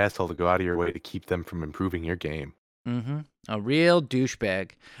amazing. A real asshole to go out of your way to keep them from improving your game. Mm-hmm. A real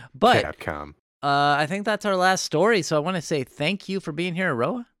douchebag. But Capcom. I think that's our last story. So I want to say thank you for being here,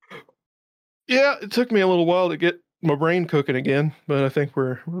 Aroa. Yeah, it took me a little while to get my brain cooking again, but I think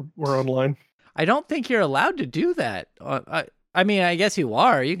we're online. I don't think you're allowed to do that. I mean, I guess you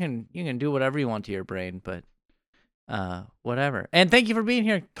are. You can do whatever you want to your brain, but whatever. And thank you for being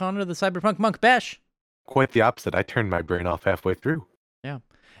here, Connor the Cyberpunk Monk Besh. Quite the opposite. I turned my brain off halfway through. Yeah.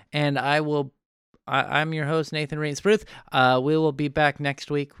 And I'm your host, Nathan Reitz-Bruth. We will be back next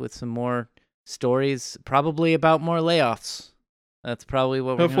week with some more stories, probably about more layoffs. That's probably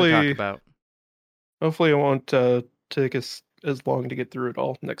what we're going to talk about. Hopefully it won't take us as long to get through it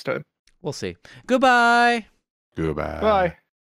all next time. We'll see. Goodbye. Goodbye. Bye.